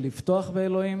אמונה של לפתוח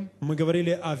באלוהים, Мы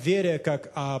говорили о вере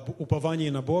как об уповании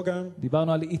на Бога.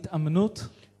 דיברנו על התאמנות,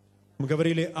 Мы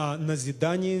говорили о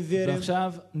назидании в вере.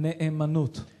 ועכשיו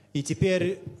נאמנות. И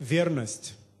теперь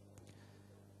верность.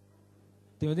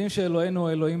 אתם יודעים שאלוהינו הוא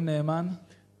אלוהים נאמן?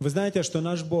 Вы знаете, что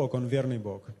наш Бог, Он верный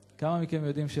Бог. כמה מכם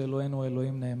יודעים שאלוהינו הוא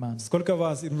אלוהים נאמן? Сколько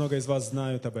вас и много из вас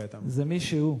знают об этом? זה מי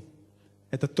שהוא,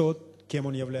 Это тот, кем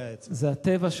Он является. זה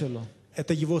הטבע שלו,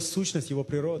 Это Его сущность, Его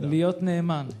природа. להיות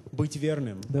נאמן. Быть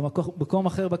верным. במקום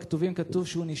אחר בכתובים כתוב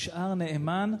שהוא נשאר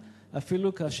נאמן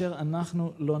אפילו כאשר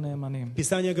אנחנו לא נאמנים.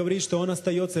 Писание говорит, что Он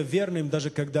остается верным, даже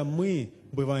когда мы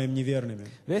бываем неверными.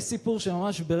 ויש סיפור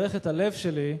שממש בירך את הלב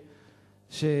שלי,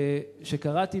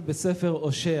 שקראתי בספר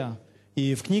הושע.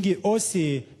 И в книге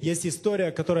Осии есть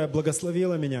история, которая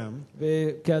благословила меня.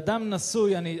 וכאדם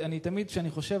נשוי, אני תמיד כשאני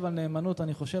חושב על נאמנות,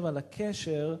 אני חושב על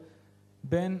הקשר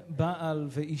בין בעל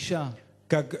ואישה.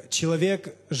 Как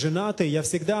человек женатый, я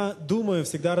всегда думаю,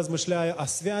 всегда размышляю о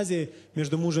связи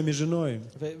между мужем и женой.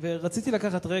 ורציתי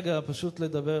לקחת רגע פשוט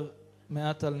לדבר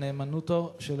מעט על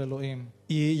נאמנותו של אלוהים.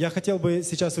 И я хотел бы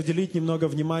сейчас уделить немного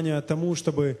внимания тому,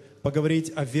 чтобы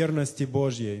поговорить о верности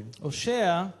Божьей.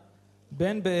 הושע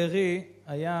בן בארי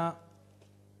היה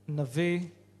נביא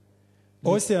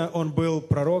Осия, он был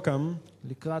пророком,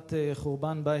 לקראת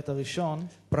חורבן בית הראשון,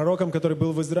 пророком, который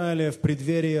был в Израиле в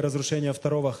преддверии разрушения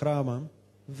второго храма.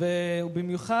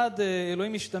 ובמיוחד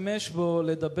אלוהים משתמש בו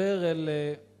לדבר אל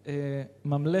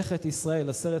ממלכת ישראל,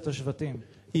 10 השבטים.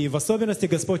 И в особенности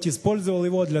Господь использовал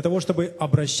его для того, чтобы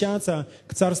обращаться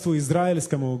к царству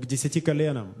израильскому, к 10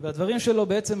 коленам. והדברים שלו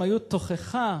בעצם היו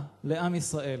תוכחה לעם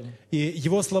ישראל. И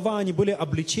его слова, они были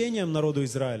обличением народу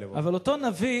Израилеву. אבל אותו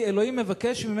נביא, אלוהים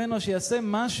מבקש ממנו שיעשה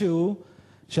משהו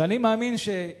שאני מאמין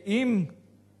שאם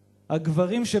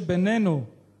הגברים שבינינו,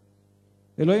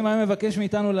 אלוהים היה מבקש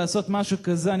מאיתנו לעשות משהו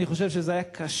כזה, אני חושב שזה היה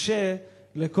קשה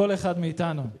לכל אחד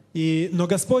מאיתנו. Но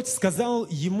Господь сказал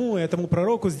ему, этому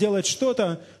пророку, сделать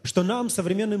что-то, что нам,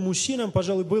 современным мужчинам,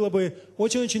 пожалуй, было бы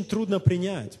очень-очень трудно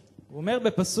принять. הוא אומר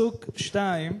בפסוק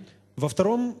 2, Во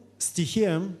втором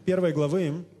стихе 1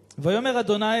 главы ויאמר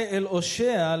אדוני אל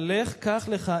הושע, לך קח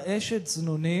לך אשת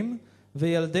זנונים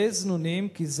וילדי זנונים,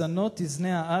 כי זנות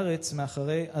תזנה הארץ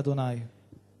מאחרי אדוני.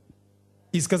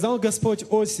 «И сказал Господь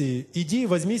Осии, иди,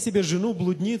 возьми себе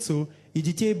жену-блудницу и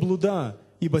детей блуда,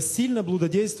 ибо сильно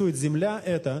блудодействует земля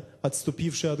эта,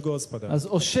 отступившая от Господа». אז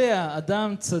הושע,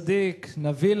 אדם צדיק,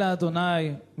 נביא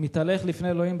לאדוני, מתהלך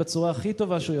לפני אלוהים בצורה הכי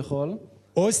טובה שהוא יכול.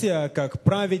 Осия, как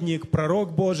праведник,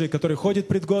 пророк Божий, который ходит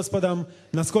пред Господом,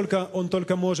 насколько он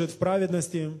только может в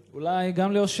праведности. אולי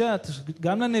גם להושע,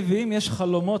 גם לנביאים יש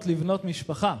חלומות לבנות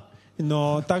משפחה.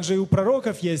 Но также и у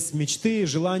пророков есть мечты,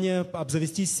 желание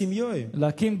обзавестись семьей,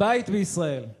 להקים בית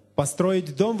בישראל.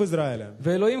 построить дом в Израиле.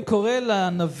 ואלוהים קורא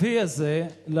לנביא הזה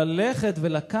ללכת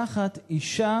ולקחת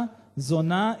אישה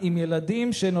זונה עם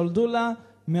ילדים שנולדו לה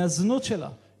מהזנות שלה.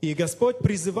 И Господь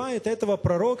призывает этого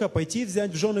пророка пойти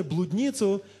взять в жены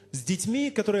блудницу с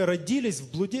детьми, которые родились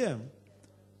в блуде.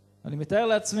 אני מתאר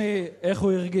לעצמי איך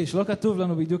הוא הרגיש, לא כתוב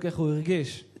לנו בדיוק איך הוא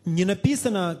הרגיש. Не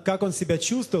написано, как он себя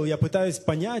чувствовал, я пытаюсь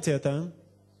понять это,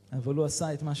 אבל הוא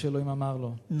עשה את מה שאלוהים אמר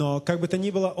לו. но как бы то ни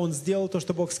было, он сделал то,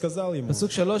 что Бог сказал ему.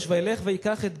 פסוק 3, וילך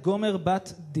ויקח את גומר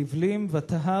בת דבלים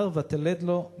וטהר ותלד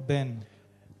לו בן.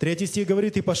 3 стих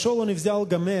говорит, «И пошел он и взял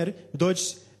Гомер,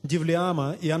 дочь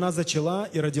Дивлеама, и она зачала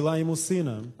и родила ему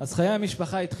сына». אז חיי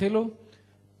המשפחה התחילו,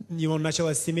 Его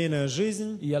началась семейная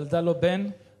жизнь, היא ילדה לו בן,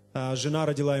 жена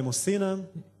родила ему сына,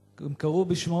 הם קראו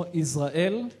בשמו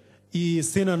ישראל, и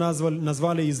сына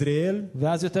назвали Израиль.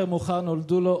 ואז יותר מאוחר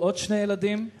נולדו לו עוד 2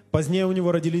 ילדים. Позднее у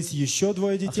него родились еще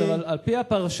 2 детей. עכשיו, על פי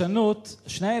הפרשנות,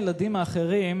 2 הילדים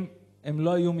האחרים הם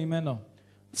לא היו ממנו.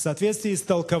 В соответствии с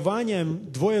толкованием,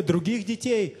 2 других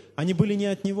детей, они были не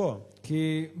от него.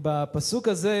 כי בפסוק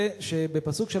הזה,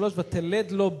 שבפסוק 3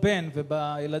 ותלד לו בן,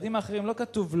 ובילדים האחרים לא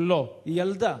כתוב לו, היא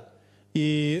ילדה.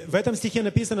 И в этом стихе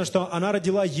написано, что она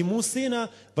родила ему сына.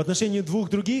 В отношении 2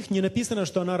 других не написано,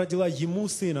 что она родила ему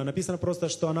сына. Написано просто,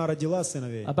 что она родила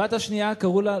сыновей. הבת השנייה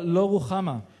קראו לה לא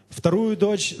רוחמה. Вторую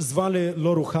дочь звали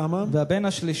Лорухама. והבן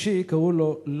השלישי קראו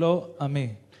לו לא עמי.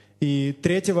 И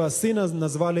 3-го сына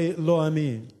назвали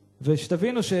Лоами.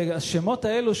 ושתבינו שהשמות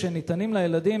האלו שניתנים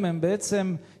לילדים הם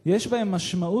בעצם, יש בהם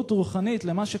משמעות רוחנית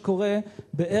למה שקורה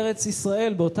בארץ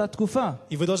ישראל באותה תקופה.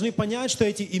 И вы должны понять, что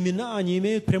эти имена, они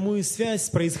имеют прямую связь с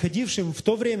происходившим в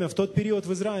то время, в тот период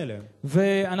в Израиле.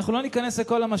 ואנחנו לא ניכנס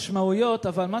לכל המשמעויות,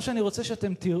 אבל מה שאני רוצה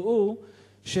שאתם תראו,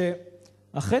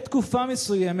 שאחרי תקופה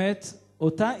מסוימת,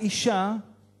 אותה אישה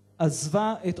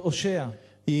עזבה את הושע.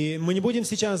 И мы не будем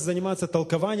сейчас заниматься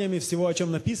толкованиями всего, о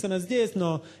чем написано здесь,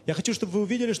 но я хочу, чтобы вы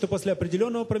увидели, что после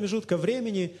определенного промежутка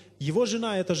времени его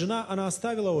жена, эта жена, она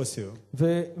оставила Осию.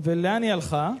 ולאן היא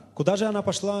הלכה? Куда же она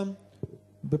пошла?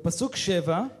 בפסוק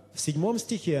 7, В 7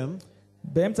 стихе,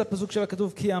 באמצע פסוק 7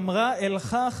 כתוב, כי אמרה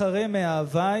אלך אחרי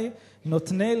מאהבי,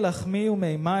 נותני לחמי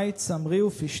ומימי, צמרי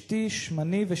ופשתי,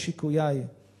 שמני ושיקויי.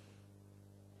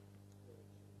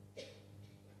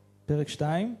 פרק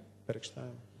 2. פרק 2.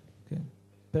 כן.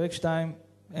 פרק 2,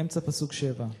 אמצע פסוק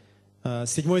 7.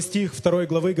 7 стих 2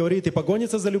 главы говорит: «И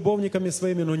погонится за любовниками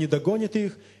своими, но не догонит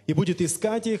их, и будет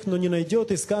искать их, но не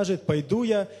найдет, и скажет: пойду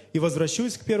я и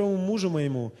возвращусь к первому мужу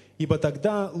моему, ибо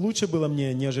тогда лучше было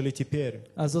мне, нежели теперь».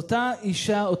 אז אותה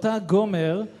אישה, אותה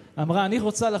גומר, אמרה, אני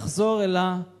רוצה לחזור אל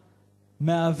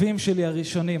המאהבים שלי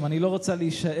הראשונים, אני לא רוצה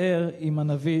להישאר עם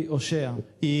הנביא הושע.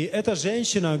 И эта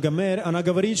женщина, Гомер, она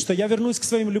говорит, что я вернусь к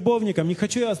своим любовникам, не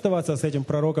хочу я оставаться с этим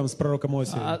пророком, с пророком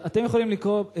Осией. אתם יכולים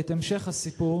לקרוא את המשך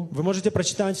הסיפור. Вы можете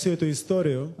прочитать всю эту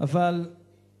историю. אבל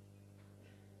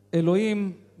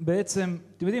אלוהים בעצם,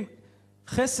 אתם יודעים,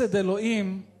 חסד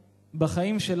אלוהים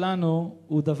בחיים שלנו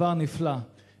הוא דבר נפלא.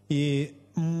 И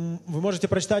вы можете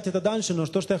прочитать это дальше, но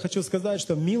то, что я хочу сказать,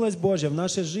 что милость Божья в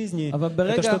нашей жизни,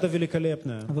 это что-то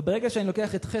великолепное. אבל ברגע שאני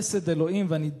לוקח את חסד אלוהים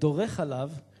ואני דורך עליו,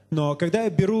 Но когда я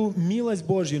беру милость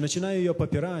Божью и начинаю ее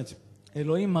попирать,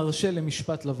 אלוהים מרשה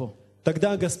למשפט לבוא.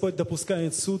 тогда Господь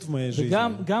допускает суд в моей жизни.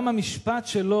 וגם המשפט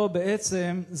שלו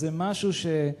בעצם זה משהו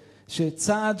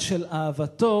שצעד של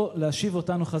אהבתו להשיב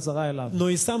אותנו חזרה אליו. Но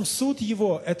и сам суд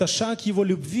его, это шаг его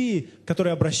любви,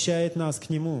 который обращает нас к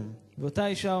нему. ואותה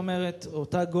אישה אומרת,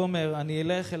 אותה גומר, אני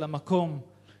אלך אל המקום,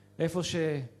 איפה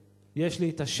שיש לי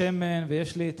את השמן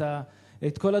ויש לי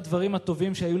את כל הדברים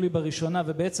הטובים שהיו לי בראשונה,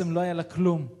 ובעצם לא היה לה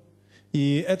כלום.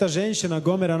 И эта женщина,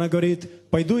 Гомер, она говорит: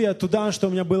 пойду я туда, что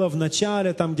у меня было в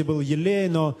начале, там, где был елей,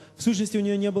 но в сущности у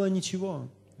нее не было ничего.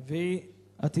 והיא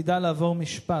עתידה לעבור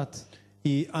משפט.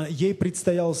 И ей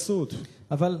предстоял суд.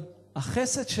 אבל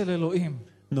החסד של אלוהים,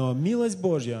 Но милость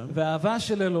Божья והאהבה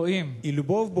של אלוהים, и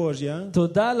любовь Божья,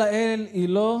 תודה לאל, היא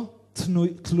לא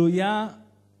תלויה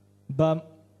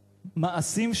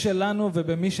במעשים שלנו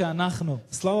ובמי שאנחנו.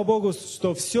 слава Богу,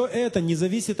 что все это не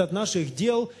зависит от наших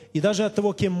дел и даже от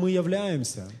того, кем мы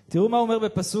являемся. תראו מה אומר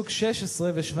בפסוק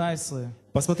 16 ו-17.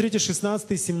 Посмотрите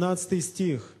 16-17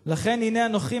 стих. לכן הנה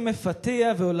אנוכי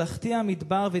מפתיה והולכתי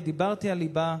המדבר ודיברתי על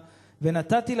ליבה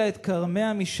ונתתי לה את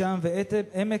כרמיה משם ואת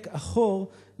עמק אחור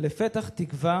לפתח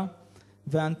תקווה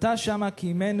וענתה שמה כי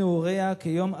ימי נעוריה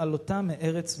כיום עלותה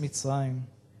מארץ מצרים.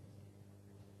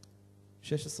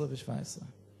 16 ו-17.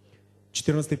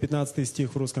 14-15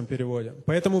 стих в русском переводе.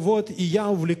 «Поэтому вот и я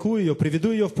увлеку ее,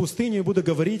 приведу ее в пустыню и буду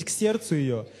говорить к сердцу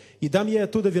ее, и дам ей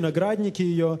оттуда виноградники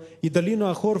ее и долину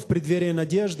Ахор в преддверии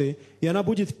надежды, и она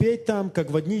будет петь там, как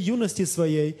в дни юности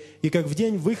своей, и как в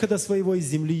день выхода своего из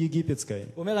земли египетской».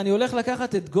 הוא אומר, אני הולך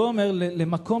לקחת את גומר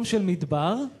למקום של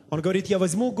מדבר. Он говорит: я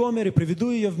возьму Гомер и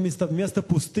приведу ее в место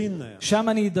пустынное. שם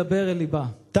אני אדבר אל ליבה.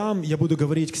 Там я буду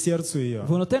говорить к сердцу ее.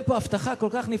 והוא נותן פה הבטחה כל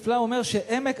כך נפלאה, הוא אומר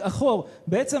שעמק אחור,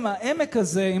 בעצם העמק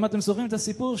הזה, אם אתם זוכרים את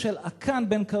הסיפור של אקן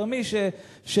בן כרמי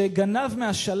שגנב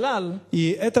מהשלל.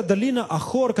 И эта долина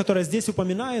Ахор, которая здесь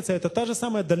упоминается, это та же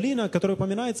самая долина, которая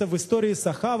упоминается в истории с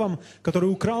Ахавом, который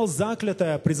украл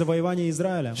заклятое при завоевании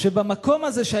Израиля. שבמקום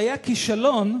הזה שהיה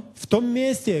כישלון, В том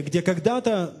месте, где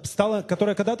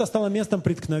которое когда-то стало местом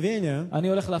преткновения, אני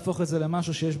הולך להפוך את זה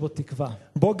למשהו שיש בו תקווה.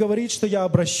 Бог говорит, что я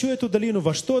обращу эту долину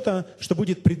во что-то, что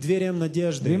будет преддверием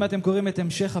надежды. ואם אתם קוראים את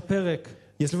המשך הפרק,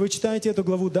 Если вы читаете эту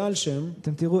главу дальше,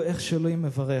 אתם תראו איך שאלוהים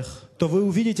מברך. то вы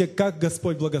увидите, как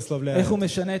Господь благословляет, איך הוא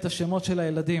משנה את השמות של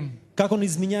הילדים. как Он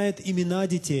изменяет имена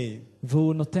детей.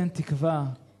 והוא נותן תקווה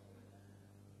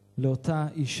לאותה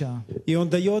אישה. И Он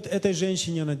дает этой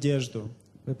женщине надежду.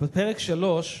 ובפרק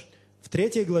 3, В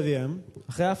 3 главе,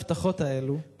 אחרי ההבטחות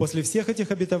האלו, после всех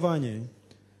этих обетований,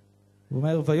 הוא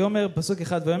אומר, ויאמר, פסוק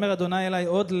 1, ויאמר אדוני אלי,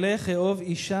 עוד לך אהוב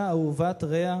אישה אהובת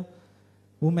רע,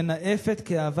 ומנאפת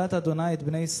כאהבת אדוני את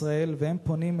בני ישראל, והם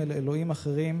פונים אל אלוהים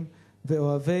אחרים,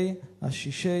 ואוהבי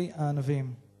השישי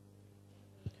הענבים.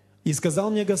 «И сказал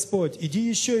мне Господь, иди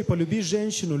еще и полюби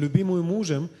женщину, любимую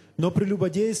мужем, но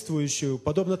прелюбодействующую,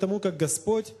 подобно тому, как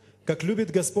Господь, как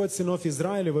любит Господь сынов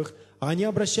Израилевых, а они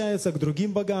обращаются к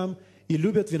другим богам и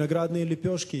любят виноградные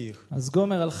лепешки их». אז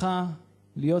גומר הלכה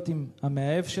להיות עם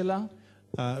המאהב שלה,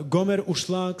 Гомер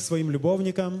ушла к своим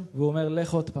любовникам, והוא אומר,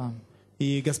 לך עוד פעם.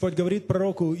 и Господь говорит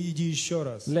пророку, иди еще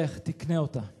раз. לך, תקנה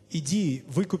אותה. Иди,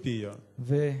 выкупи ее.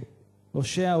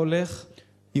 והושע הולך,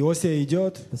 Иосия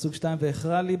идет, פסוק 2,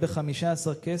 והכרה לי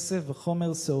ב15 כסף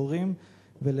וחומר שעורים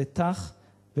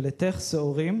ולתך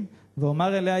שעורים,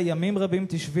 ואומר אליה, ימים רבים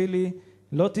תשבי לי,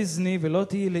 לא תזני ולא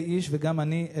תהי לאיש, וגם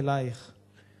אני אלייך.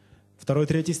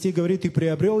 2-3 стих говорит, «И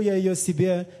приобрел я ее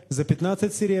себе за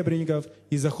 15 серебряников,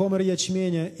 и за хомер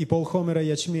ячменя, и полхомера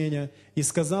ячменя, и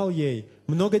сказал ей,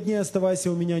 много дней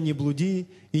оставайся у меня, не блуди,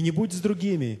 и не будь с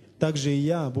другими, так же и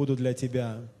я буду для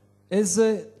тебя».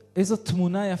 איזו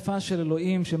תמונה יפה של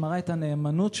אלוהים שמראה את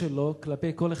הנאמנות שלו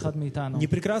כלפי כל אחד מאיתנו. Не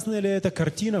прекрасная ли эта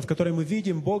картина, в которой мы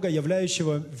видим Бога,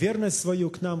 являющего верность свою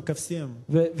к нам, ко всем?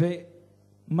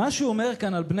 מה שהוא אומר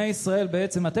כאן על בני ישראל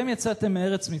בעצם, אתם יצאתם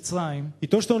מארץ מצרים. И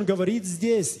то, что он говорит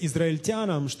здесь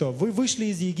израильтянам, что вы вышли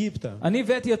из Египта. אני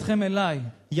הבאתי אתכם אליי.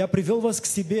 Я привел вас к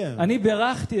себе. אני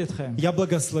בירכתי אתכם. Я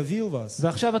благословил вас.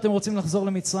 ועכשיו אתם רוצים לחזור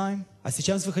למצרים? А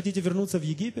сейчас вы хотите вернуться в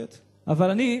Египет? אבל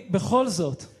אני בכל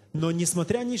זאת, Но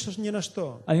несмотря ни на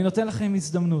что, אני נותן לכם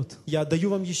הזדמנות. я даю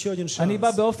вам еще один шанс. אני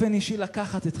בא באופן אישי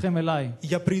לקחת אתכם אליי.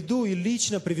 Я приду и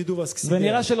лично приведу вас к себе.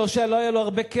 ונראה שלהושע לא היה לו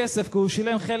הרבה כסף, כי הוא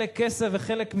שילם חלק כסף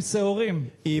וחלק משעורים.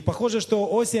 И похоже,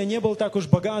 что Осия не был так уж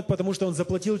богат, потому что он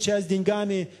заплатил часть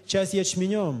деньгами, часть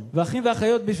ячменем. ואחים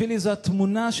ואחיות, בשבילי זו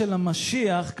התמונה של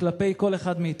המשיח כלפי כל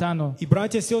אחד מאיתנו. И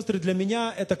братья и сестры, для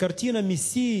меня это картина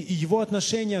Мессии и его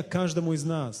отношения к каждому из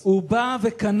нас. הוא бא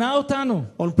וקנה אותנו.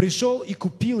 Он пришел и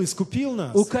искупил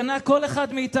нас. הוא קנה כל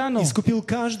אחד מאיתנו. Искупил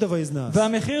каждого из нас.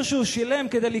 והמחיר שהוא שילם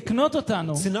כדי לקנות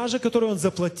אותנו, Цена же, которую он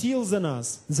заплатил за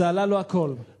нас, זה עלה לו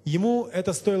הכל. ему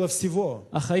это стоило всего.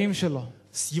 החיים שלו.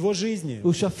 С его жизни.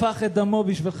 הוא שפך את דמו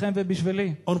בשבילכם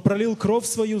ובשבילי. Он пролил кровь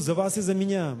свою за вас и за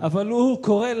меня. אבל הוא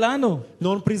קורא לנו.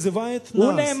 Но он призывает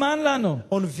הוא нас. נאמן לנו.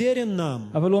 Он верен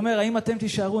нам. אבל הוא אומר, האם אתם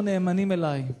תישארו нאמנים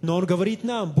אליי? Но он говорит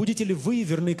нам, будете ли вы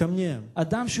верны ко мне?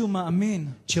 אדם שהוא מאמין,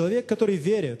 Человек, который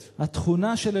верит,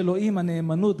 התכונה של אלוהים,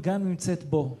 הנאמנות, גם נמצאת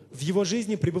בו. в его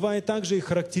жизни пребывает также и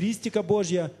характеристика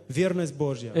Божья, верность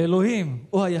Божья. אלוהים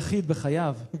הוא היחיד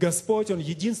בחייו. Господь, Он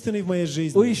единственный в моей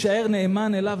жизни. הוא יישאר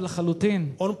נאמן אליו לחלוטין.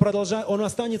 Он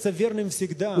останется верным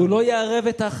всегда. הוא לא יערב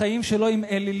את החיים שלו עם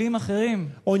אלילים אחרים.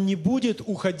 Он не будет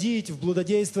уходить в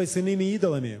блудодейство с иными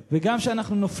идолами. וגם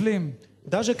כשאנחנו נופלים,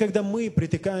 Даже когда мы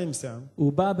притыкаемся,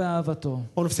 הוא בא באהבתו.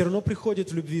 Он все равно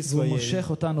приходит в любви והוא своей. מושך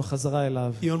אותנו חזרה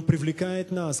אליו. И Он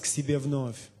привлекает нас к себе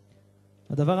вновь.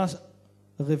 הדבר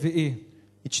הרביעי,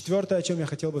 И четвертое, о чем я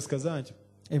хотел бы сказать,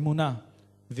 אמונה.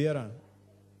 вера.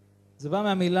 זה בא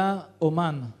מהמילה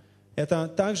אומן. Это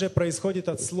также происходит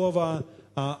от слова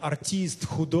артист,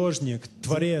 художник,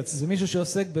 творец. זה מישהו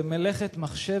שעוסק במלאכת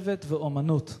מחשבת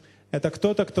ואומנות. Это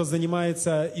кто-то, кто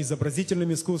занимается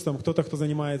изобразительным искусством, кто-то, кто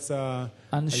занимается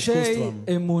אנשי искусством.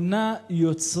 אמונה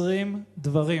יוצרים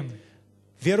דברים.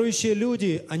 Верующие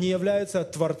люди, они являются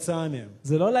творцами.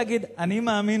 זה לא להגיד, אני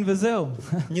מאמין וזהו.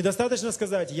 Недостаточно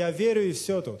сказать, я верю и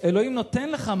все тут. אלוהים נותן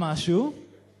לך משהו,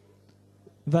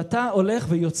 ואתה הולך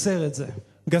ויוצר את זה.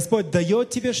 Господь дает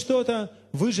тебе что-то,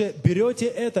 вы же берете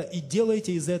это и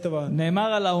делаете из этого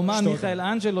נאמר על האומן что-то. מיכאל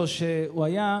אנג'לו שהוא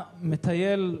היה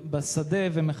מטייל בשדה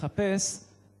ומחפש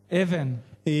אבן.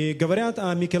 И говорят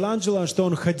о Микеланджело, что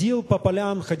он ходил по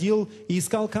полям, ходил и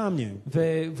искал камни.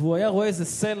 והוא היה רואה איזה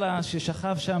סלע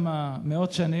ששכב שם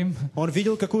מאות שנים. Он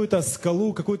видел какую-то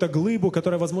скалу, какую-то глыбу,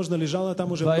 которая, возможно, лежала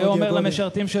там уже והיה многие אומר годы.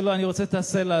 למשרתים שלו, אני רוצה את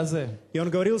הסלע הזה. И он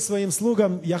говорил своим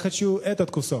слугам, я хочу этот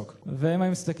кусок. והם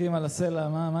היו מסתכלים על הסלע,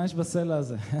 מה יש בסלע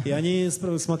הזה? И они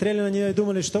смотрели на нее и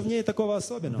думали, что в ней такого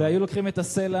особенного. והיו לוקחים את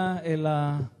הסלע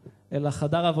אל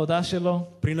החדר עבודה שלו.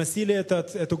 Приносили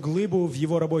эту глыбу в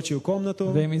его рабочую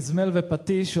комнату. ועם מזמל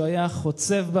ופטיש הוא היה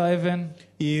חוצב באבן.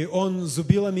 И он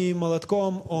зубилами и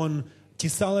молотком, он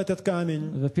тесал этот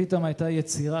камень, ופתאום הייתה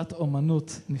יצירת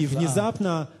אומנות и נפלאה.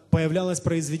 внезапно появлялось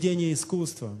произведение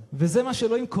искусства. וזה מה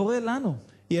שאלוהים קורא לנו.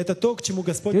 И это то, к чему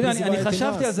Господь אני призывает и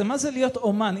חשבתי על нас. זה, מה זה להיות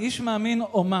אומן? איש מאמין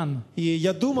אומן. И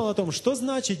я думал о том, что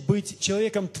значит быть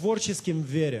человеком творческим в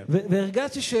вере.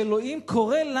 והרגשתי שאלוהים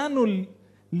קורא לנו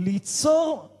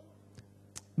ליצור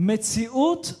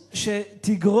מציאות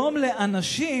שתגרום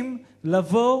לאנשים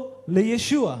לבוא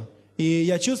לישוע. И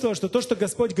я чувствовал, что то, что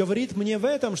Господь говорит мне в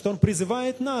этом, что Он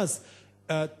призывает нас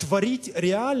творить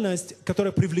реальность,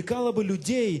 которая привлекала бы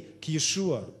людей к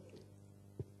Иешуа.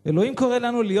 אלוהים קורא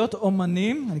לנו להיות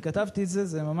אומנים, אני כתבתי את זה,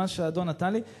 זה ממש האדון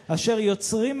נתן לי, אשר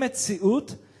יוצרים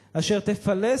מציאות, אשר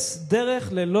תפלס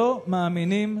דרך ללא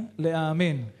מאמינים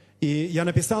להאמין. И я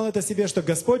написал это себе, что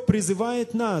Господь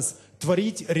призывает нас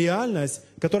творить реальность,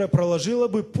 которая проложила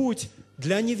бы путь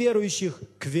для неверующих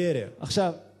к вере.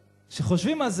 עכשיו,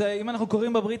 כשחושבים על זה, אם אנחנו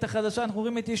קוראים בברית החדשה, אנחנו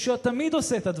רואים את ישוע תמיד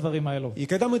עושה את הדברים האלו. И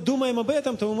когда мы думаем об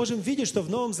этом, то мы можем видеть, что в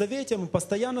Новом Завете мы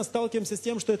постоянно сталкиваемся с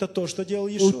тем, что это то, что делал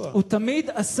Иешуа. הוא תמיד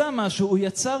עשה משהו, הוא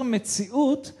יצר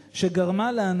מציאות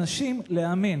שגרמה לאנשים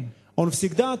להאמין. Он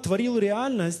всегда творил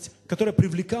реальность, которая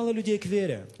привлекала людей к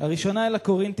вере. הראשונה אל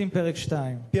הקורינתים פרק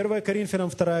 2. 1 Коринфянам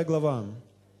 2 глава.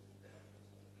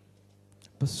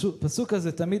 פסוק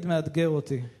הזה תמיד מאתגר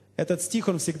אותי. Этот стих,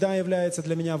 он всегда является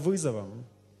для меня вызовом.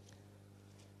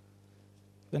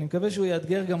 ואני מקווה שהוא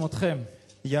יאתגר גם אתכם.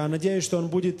 Я надеюсь, что он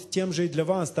будет тем же и для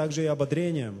вас, также и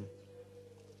ободрением.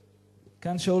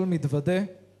 כאן שאול מתוודה.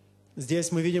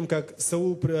 Здесь мы видим, как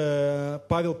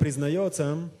Павел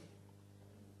признается.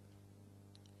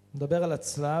 מדבר על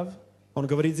הצלב. Он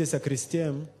говорит здесь о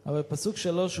кресте. אבל פסוק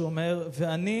 3 הוא אומר,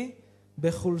 ואני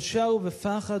בחולשה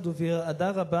ובפחד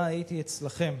וברעדה רבה הייתי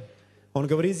אצלכם. Он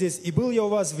говорит здесь, и был я у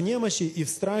вас в немощи, и в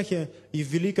страхе, и в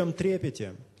великом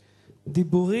трепете.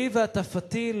 דיבורי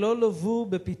והטפתי לא לובו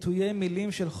בפיתויי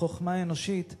מילים של חוכמה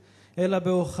אנושית, אלא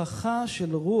בהוכחה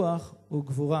של רוח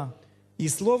וגבורה. И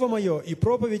слово мое, и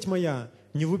проповедь моя,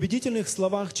 не в убедительных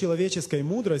словах человеческой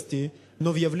мудрости,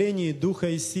 но в явлении духа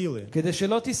и силы. כדי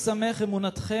שלא תסמך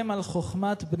אמונתכם על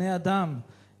חוכמת בני אדם,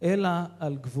 אלא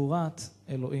על גבורת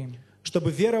אלוהים.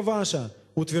 Чтобы вера ваша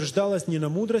утверждалась не на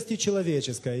мудрости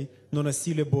человеческой, но на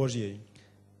силе Божьей.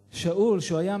 שאול,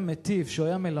 שהוא היה מטיף, שהוא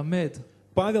היה מלמד,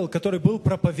 Павел, который был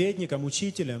проповедником,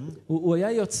 учителем, הוא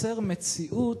היה יוצר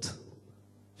מציאות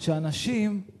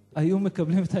שאנשים היו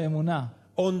מקבלים את האמונה.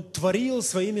 он творил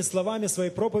своими словами,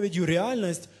 своей проповедью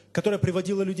реальность, которая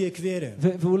приводила людей к вере.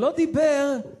 והוא לא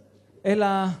דיבר אל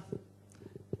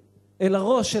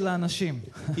הראש של האנשים.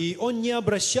 И он не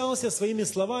обращался своими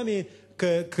словами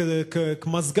к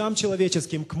мозгам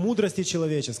человеческим, к мудрости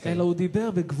человеческой. אלא הוא דיבר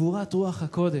בגבורת רוח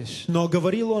הקודש. Но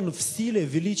говорил он в силе, в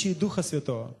величии Духа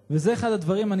Святого. וזה אחד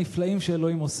הדברים הנפלאים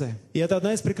שאלוהים עושה. И это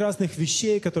одна из прекрасных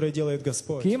вещей, которые делает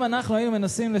Господь. כי אם אנחנו היינו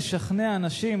מנסים לשכנע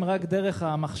אנשים רק דרך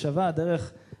המחשבה,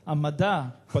 דרך המדע,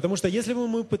 Потому что если бы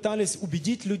мы пытались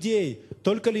убедить людей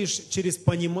только лишь через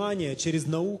понимание, через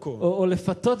науку, או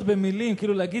לפתות במילים,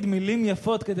 כאילו להגיד מילים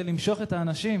יפות כדי למשוך את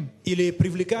האנשים, или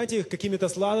привлекать их какими-то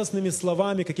сладостными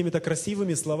словами, какими-то красивыми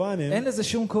אין словами, לזה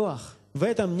שום כוח. в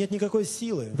этом нет никакой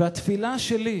силы. והתפילה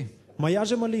שלי, Моя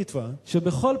же молитва,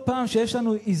 שבכל פעם שיש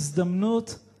לנו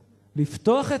הזדמנות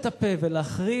לפתוח את הפה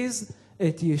ולהכריז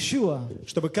את ישוע,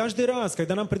 чтобы каждый раз,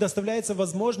 когда нам предоставляется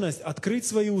возможность открыть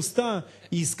свои уста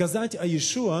и сказать о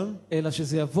Иешуа, אלא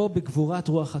שזה יבוא בגבורת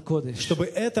רוח הקודש. чтобы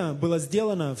это было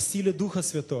сделано в силе Духа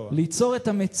Святого. ליצור את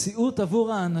המציאות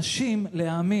עבור האנשים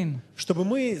להאמין. Чтобы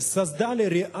мы создали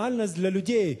реальность для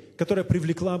людей, которая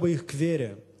привлекла бы их к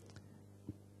вере.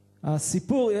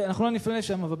 הסיפור, אנחנו לא נפנה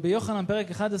לשם, אבל ביוחנן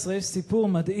פרק 11 יש סיפור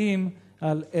מדהים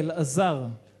על אלעזר.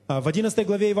 В 11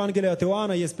 главе Евангелия от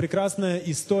Иоанна есть прекрасная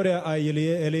история о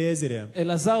Элиезере,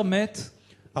 אלעזר מת,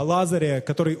 о Лазаре,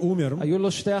 который умер. היו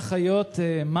לו שתי אחיות,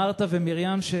 מרתה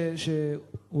ומרים,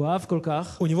 שהוא אהב כל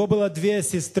כך. У него было две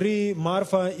сестры,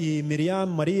 Марфа и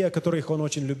Мирьям, Мария, которых он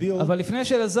очень любил. אבל לפני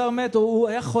שאלעזר מת, הוא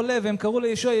היה חולה, והם קראו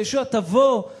לישוע, ישוע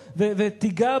תבוא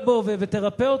ותיגע בו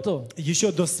ותרפא אותו.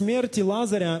 Еще до смерти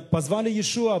Лазаря позвали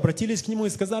Иешуа, обратились к нему и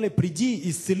сказали: приди,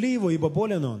 исцели его, ибо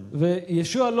болен он.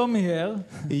 וישוע לא מיהר,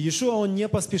 И Иешуа, он не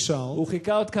поспешал, הוא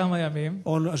חיכה עוד כמה ימים,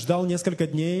 он ждал несколько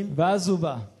дней. ואז הוא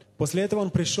בא. После этого он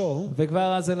пришел,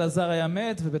 וכבר אז אלעזר היה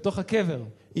מת, ובתוך הקבר.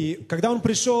 и когда он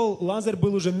пришел, Лазарь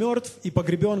был уже мертв и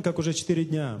погребен, как уже 4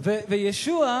 дня.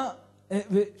 וישוע,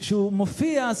 כשהוא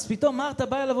מופיע, אז פתאום מרתה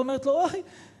באה אליו ואומרת לו, אוי,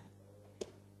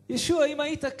 ישוע, אם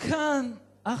היית כאן,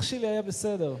 אח שלי היה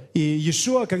בסדר. И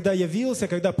Иешуа, когда явился,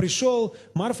 когда пришел,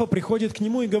 Марфа приходит к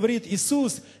нему и говорит: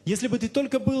 Иисус, если бы ты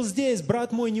только был здесь,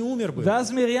 брат мой не умер бы.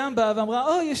 ואז מרים באה ואמרה,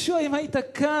 או, ישוע, אם היית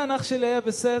כאן, אח שלי היה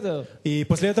בסדר. И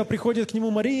после этого приходит к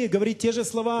нему Мария и говорит те же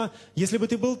слова: если бы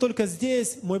ты был только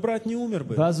здесь, мой брат не умер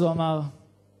бы. ואז הוא אמר,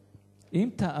 אם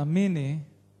תאמיני,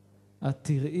 את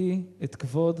תראי את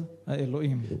כבוד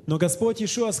האלוהים. Но Господь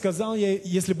Иешуа сказал ей: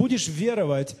 если будешь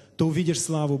веровать, то увидишь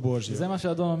славу Божью. זה מה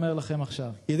שהאדון אומר לכם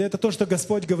עכשיו. И это то, что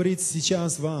Господь говорит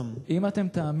сейчас вам. אם אתם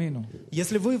תאמינו,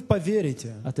 Если вы поверите,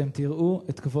 אתם תראו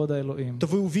את כבוד האלוהים. то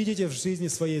вы увидите в жизни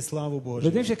своей славу Божью.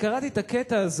 יודעים שקראתי את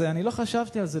הקטע הזה, אני לא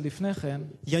חשבתי על זה לפני כן.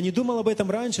 Я не думал об этом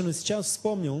раньше, но сейчас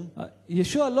вспомнил.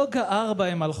 ישוע לא גער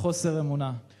בהם על חוסר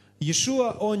אמונה.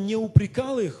 Иешуа, он не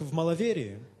упрекал их в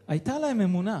маловерии. הייתה להם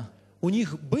אמונה. У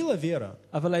них была вера,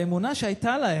 אבל האמונה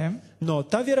שהייתה להם но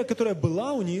та вера, которая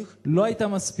была у них, לא הייתה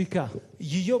מספיקה.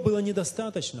 ее было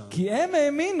недостаточно. כי הם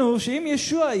האמינו שאם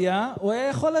ישוע היה, הוא היה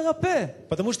יכול לרפא.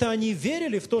 Потому что они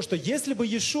верили в то, что если бы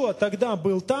Иешуа тогда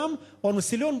был там,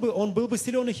 он был бы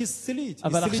силен их исцелить.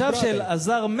 אבל עכשיו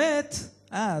שאלעזר מת,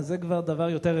 זה כבר דבר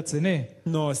יותר רציני.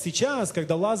 Но сейчас,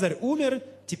 когда Лазарь умер,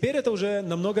 теперь это уже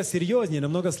намного серьезнее,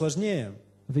 намного сложнее.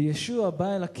 וישוע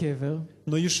בא אל הקבר.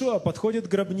 Но Иешуа подходит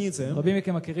к гробнице. רבים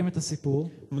מכם מכירים את הסיפור.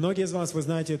 Многие из вас, вы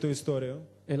знаете эту историю.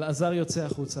 אלעזר יוצא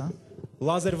החוצה.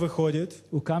 Лазарь выходит.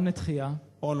 הוא קם לתחייה.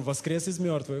 Он воскрес из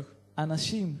мертвых.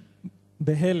 אנשים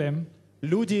בהלם.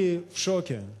 Люди в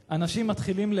шоке. אנשים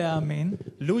מתחילים להאמין.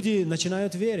 Люди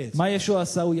начинают верить. מה ישוע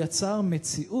עשה? הוא יצר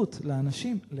מציאות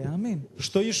לאנשים להאמין.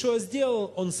 Что Иешуа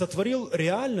сделал? Он сотворил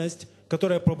реальность,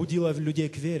 которая пробудила людей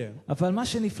к вере. אבל מה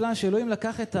שנפלא, שאלוהים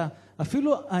לקח את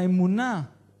אפילו האמונה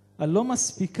הלא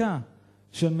מספיקה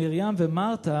של מרים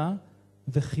ומרתה,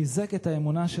 וחיזק את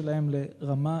האמונה שלהם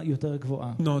לרמה יותר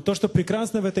גבוהה. Но то, что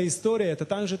прекрасно в этой истории, это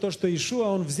также то, что Иешуа,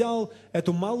 он взял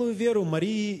эту малую веру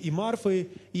Марии и Марфы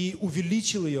и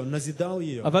увеличил ее, назидал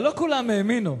ее. אבל לא כולם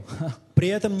האמינו. При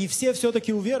этом не все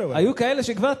все-таки уверовали. היו כאלה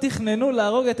שכבר תכננו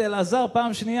להרוג את אלעזר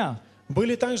פעם שנייה.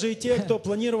 Были также и те, кто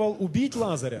планировал убить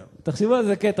Лазаря. תחשבו על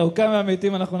זה קטע, הוא קם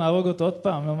מהמתים, אנחנו נהרוג אותו עוד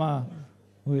פעם, מה?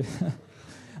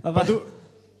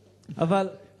 אבל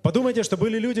Подумайте, что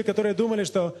были люди, которые думали,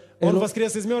 что он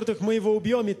воскрес из мертвых, мы его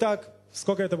убьем, и так,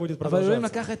 сколько это будет продолжаться.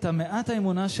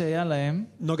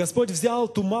 Но Господь взял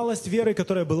ту малость веры,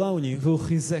 которая была у них,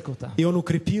 и Он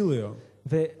укрепил ее.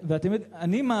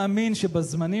 אני מאמין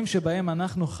שבזמנים שבהם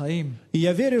אנחנו חיים, И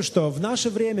я верю, что в наше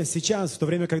время, сейчас, в то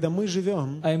время, когда мы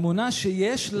живем, האמונה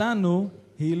שיש לנו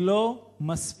היא לא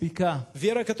מספיקה.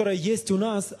 вера, которая есть у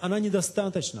нас, она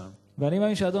недостаточна. ואני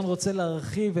מאמין שהאדון רוצה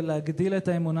להרחיב ולהגדיל את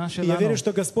האמונה שלנו. Я верю,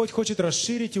 что Господь хочет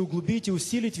расширить и углубить и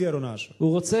усилить веру нашу. הוא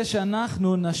רוצה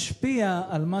שאנחנו נשפיע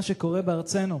על מה שקורה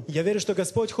בארצנו. Я верю, что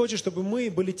Господь хочет, чтобы мы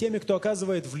были теми, кто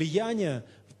оказывает влияние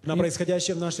на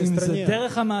происходящее в нашей אם זה стране.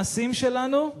 דרך המעשים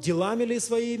שלנו, Делами ли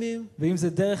своими, ואם זה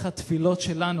דרך התפילות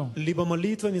שלנו. либо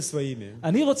молитвами своими.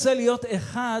 אני רוצה להיות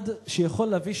אחד שיכול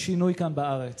להביא שינוי כאן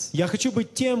בארץ. Я хочу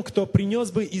быть тем, кто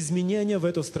принес бы изменения в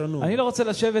эту страну. אני לא רוצה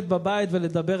לשבת בבית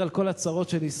ולדבר על כל הצרות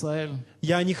של ישראל.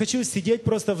 Я не хочу сидеть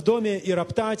просто в доме и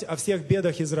роптать о всех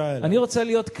бедах Израиля. אני רוצה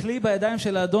להיות כלי בידיים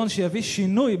של האדון שיביא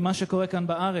שינוי מה שקורה כאן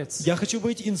בארץ. Я хочу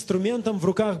быть инструментом в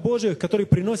руках Божьих, который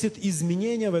приносит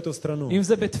изменения в эту страну. אם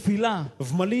זה בתפילה,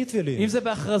 В молитве ли, אם זה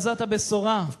בהכרזת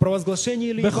הבשורה, в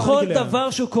провозглашении ли בכל Евангелия,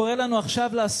 דבר שהוא קורא לנו עכשיו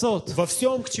לעשות. во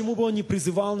всем, к чему бы Он ни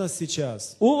призывал нас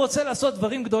сейчас. הוא רוצה לעשות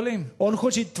דברים גדולים. Он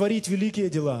хочет творить великие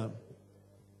дела.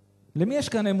 למי יש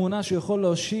כאן אמונה שהוא יכול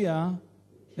להושיע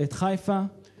את חיפה?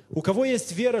 У кого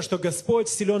есть вера, что Господь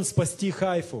силен спасти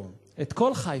Хайфу? את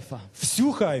כל חיפה.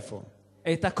 Всю Хайфу.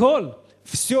 את הכל.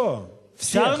 Все.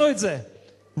 שרנו את זה.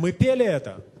 Мы пели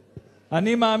это.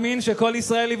 אני מאמין שכל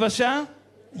ישראל ייוושע.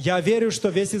 Я верю, что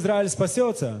весь Израиль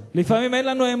спасется. לפעמים אין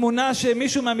לנו אמונה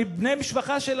שמישהו מבני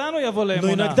משפחה שלנו יבוא Но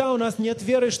לאמונה. иногда у нас нет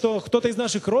веры, что кто-то из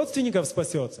наших родственников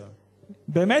спасется.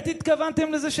 באמת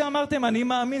התכוונתם לזה שאמרתם, אני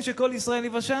מאמין שכל ישראל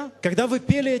ייוושע? Когда вы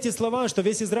пели эти слова, что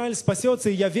весь Израиль спасется,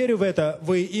 и я верю в это,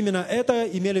 вы именно это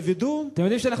имели в виду? אתם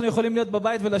יודעים שאנחנו יכולים להיות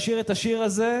בבית ולשיר את השיר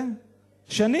הזה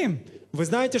שנים. Вы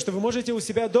знаете, что вы можете у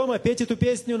себя дома петь эту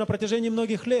песню на протяжении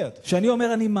многих лет. כשאני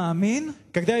אומר אני מאמין,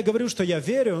 Когда я говорю, что я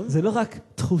верю, זה לא רק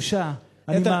תחושה,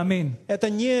 אני מאמין. это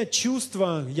не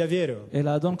чувство «я верю». אלא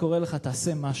האדון קורא לך,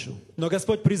 תעשה משהו. Но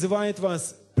Господь призывает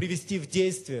вас привести в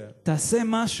действие, תעשה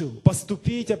משהו.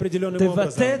 поступить определенным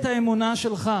תבטא את образом, האמונה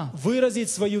שלך. выразить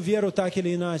свою веру так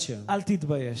или иначе, אל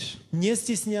תתבייש. не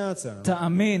стесняться.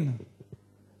 תאמין.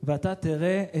 ואתה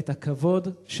תראה את הכבוד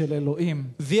של אלוהים.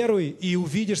 Веруй и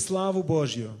увидишь славу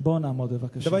Божью. בואו נעמוד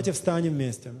בבקשה. Давайте встанем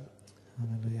вместе.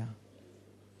 הללויה.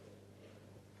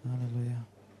 הללויה.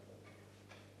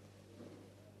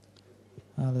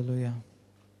 הללויה.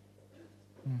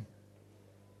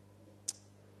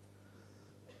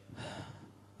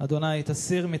 אדוני,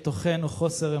 תסיר מתוכנו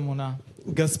חוסר אמונה.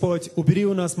 Господь, убери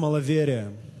у нас маловерие.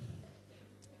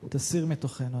 תסיר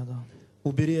מתוכנו, אדון.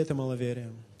 Убери это маловерие.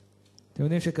 אתם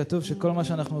יודעים שכתוב שכל מה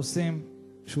שאנחנו עושים,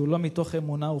 שהוא לא מתוך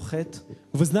אמונה הוא חטא?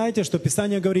 Вы знаете, что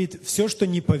Писание говорит, все, что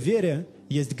не по вере,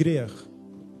 есть грех.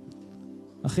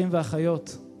 אחים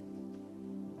ואחיות,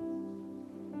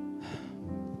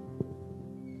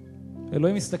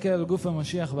 אלוהים מסתכל על גוף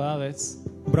המשיח בארץ,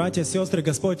 Братья, сестры,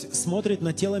 Господь смотрит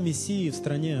на тело Мессии в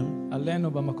стране,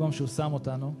 עלינו במקום שהוא שם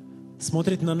אותנו,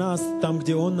 смотрит на нас там,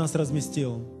 где Он нас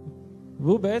разместил.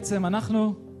 והוא בעצם,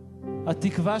 אנחנו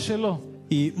התקווה שלו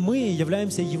И мы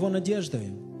являемся Его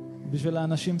надеждой. בשביל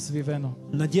האנשים סביבנו.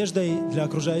 Надеждой для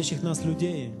окружающих нас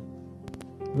людей.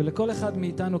 ולכל אחד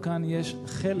מאיתנו כאן יש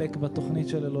חלק בתוכנית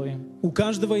של אלוהים. У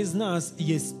каждого из нас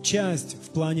есть часть в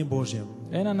плане Божьем.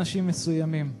 אין אנשים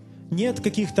מסוימים. Нет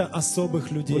каких-то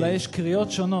особых אולי людей. יש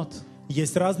קריאות שונות,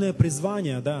 Есть разные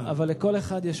призвания, да. אבל לכל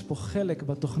אחד יש פה חלק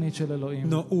בתוכנית של אלוהים.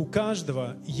 Но у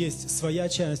каждого есть своя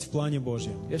часть в плане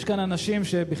Божьем. יש כאן אנשים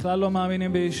שבכלל לא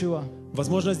מאמינים בישוע.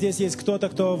 Возможно, здесь есть кто-то,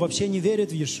 кто вообще не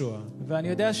верит в Иешуа. ואני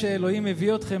יודע שאלוהים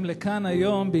הביא אתכם לכאן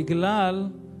היום בגלל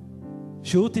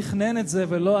שהוא תכנן את זה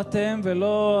ולא אתם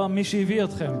ולא מי שהביא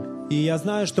אתכם. И я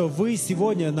знаю, что вы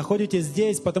сегодня находитесь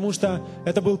здесь, потому что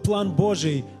это был план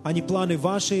Божий, а не планы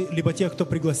ваши, либо тех, кто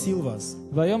пригласил вас.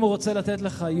 והיום הוא רוצה לתת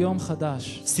לך יום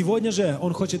חדש. Сегодня же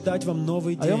Он хочет дать вам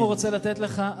новый היום הוא день. רוצה לתת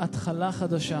לך התחלה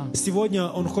חדשה. Сегодня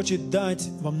Он хочет дать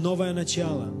вам новое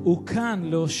начало. הוא כאן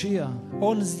להושיע.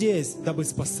 Он здесь, дабы הוא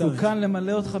спасать. כאן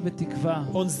למלא אותך בתקווה.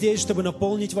 Он здесь, чтобы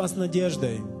наполнить вас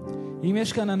надеждой. אם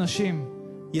יש כאן אנשים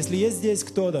Если есть здесь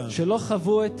кто-то, שלא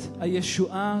חוו את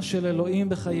הישועה של אלוהים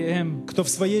בחייהם, кто в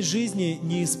своей жизни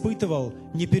не испытывал,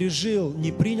 не пережил,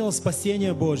 не принял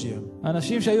спасение Божье,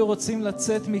 אנשים שהיו רוצים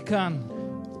לצאת מכאן,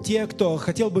 те, кто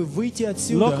хотел бы выйти לא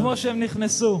отсюда כמו שהם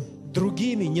נכנסו,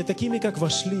 другими, не такими, как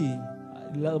вошли,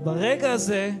 ברגע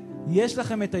הזה יש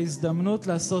לכם את ההזדמנות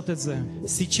לעשות את זה.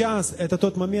 сейчас это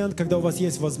тот момент, когда у вас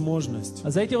есть возможность.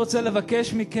 אז הייתי רוצה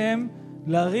לבקש מכם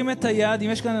להרים את היד, אם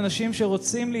יש כאן אנשים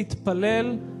שרוצים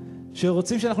להתפלל,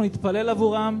 שרוצים שאנחנו נתפלל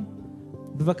עבורם,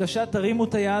 בבקשה תרימו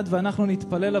את היד ואנחנו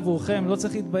נתפלל עבורכם. לא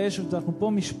צריך להתבייש, אנחנו פה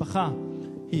משפחה.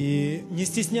 И не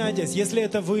стесняйтесь, если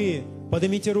это вы,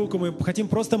 поднимите руку, мы хотим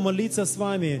просто молиться с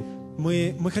вами,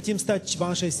 мы хотим стать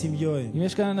вашей семьей. אם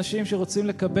יש כאן אנשים שרוצים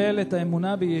לקבל את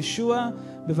האמונה בישוע,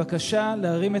 בבקשה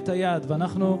להרים את היד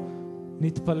ואנחנו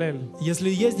נתפלל. Если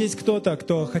есть здесь кто-то,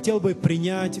 кто хотел бы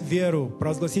принять веру,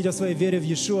 провозгласить о своей вере в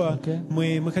Иешуа,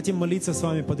 мы хотим молиться с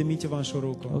вами, поднимите вашу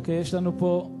руку. אוקיי, יש לנו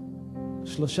פה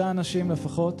 3 אנשים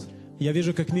לפחות. Я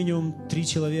вижу, как минимум 3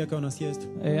 человека у нас есть.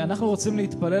 אנחנו רוצים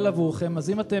להתפלל עבורכם, אז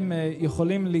אם אתם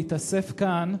יכולים להתאסף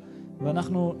כאן,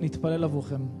 ואנחנו נתפלל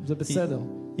עבורכם, זה בסדר.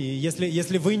 И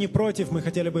если вы не против, мы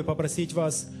хотели бы попросить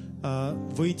вас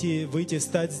выйти,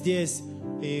 стать здесь,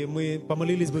 и мы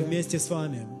помолились бы вместе с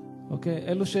вами. אוקיי,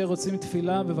 אלו שרוצים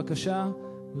תפילה, בבקשה,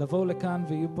 לבואו לכאן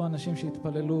ויהיו פה אנשים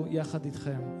שיתפללו יחד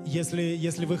איתכם.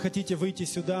 Если вы хотите выйти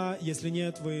сюда, если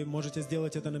нет, вы можете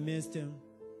сделать это на месте.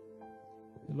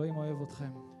 אלוהים אוהב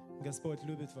אתכם. Господь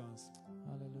любит вас.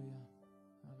 הללויה.